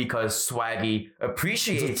opposite, because Swaggy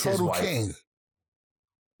appreciates his wife. King.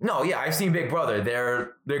 No, yeah, I've seen Big Brother.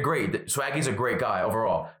 They're great. Swaggy's a great guy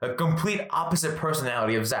overall. A complete opposite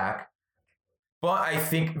personality of Zach. But I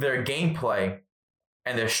think their gameplay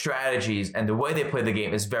and their strategies and the way they play the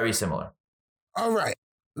game is very similar. All right.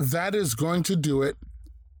 That is going to do it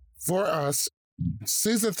for us.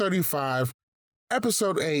 Season 35,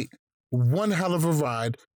 Episode 8, one hell of a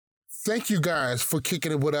ride. Thank you guys for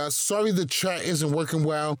kicking it with us. Sorry the chat isn't working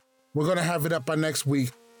well. We're going to have it up by next week.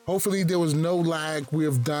 Hopefully there was no lag. We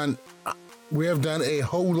have done a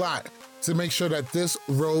whole lot to make sure that this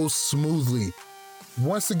rolls smoothly.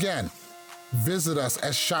 Once again, visit us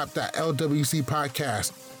at shop.lwc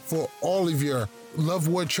podcast for all of your Love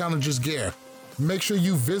War Challenges gear. Make sure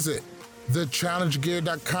you visit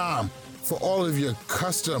thechallengegear.com for all of your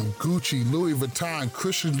custom Gucci, Louis Vuitton,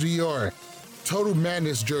 Christian Dior, Total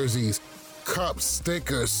Madness jerseys, cups,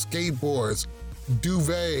 stickers, skateboards,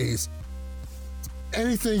 duvets,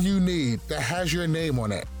 anything you need that has your name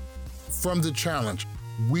on it from the challenge,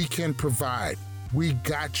 we can provide. We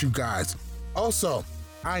got you guys. Also,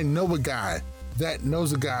 I know a guy that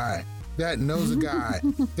knows a guy that knows a guy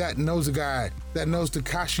that knows a guy that knows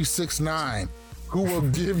Tekashi 6ix9ine, who will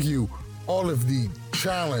give you all of the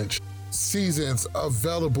challenge seasons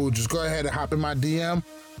available. Just go ahead and hop in my DM.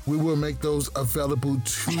 We will make those available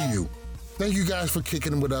to you. Thank you guys for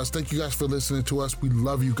kicking with us. Thank you guys for listening to us. We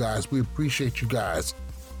love you guys. We appreciate you guys.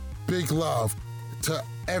 Big love to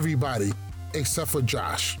everybody except for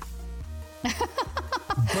Josh.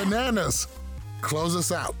 Bananas, close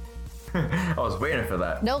us out. I was waiting for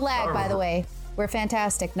that. No lag, by the way. We're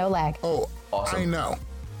fantastic. No lag. Oh, awesome. I know.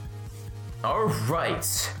 All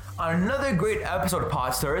right. Another great episode of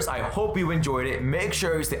Podstars. I hope you enjoyed it. Make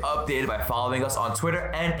sure you stay updated by following us on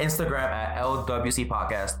Twitter and Instagram at LWC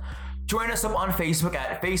Podcast. Join us up on Facebook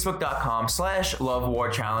at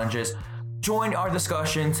facebook.com/lovewarchallenges. Join our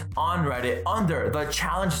discussions on Reddit under the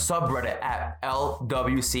challenge subreddit at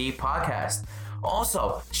LWC Podcast.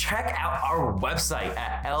 Also, check out our website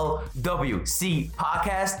at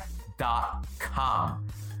lwcpodcast.com.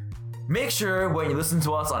 Make sure when you listen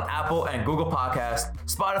to us on Apple and Google Podcasts,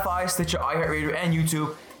 Spotify, Stitcher, iHeartRadio, and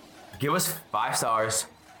YouTube, give us 5 stars,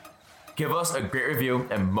 give us a great review,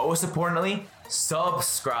 and most importantly,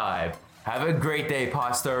 subscribe. Have a great day,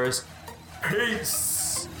 Podstars. Peace.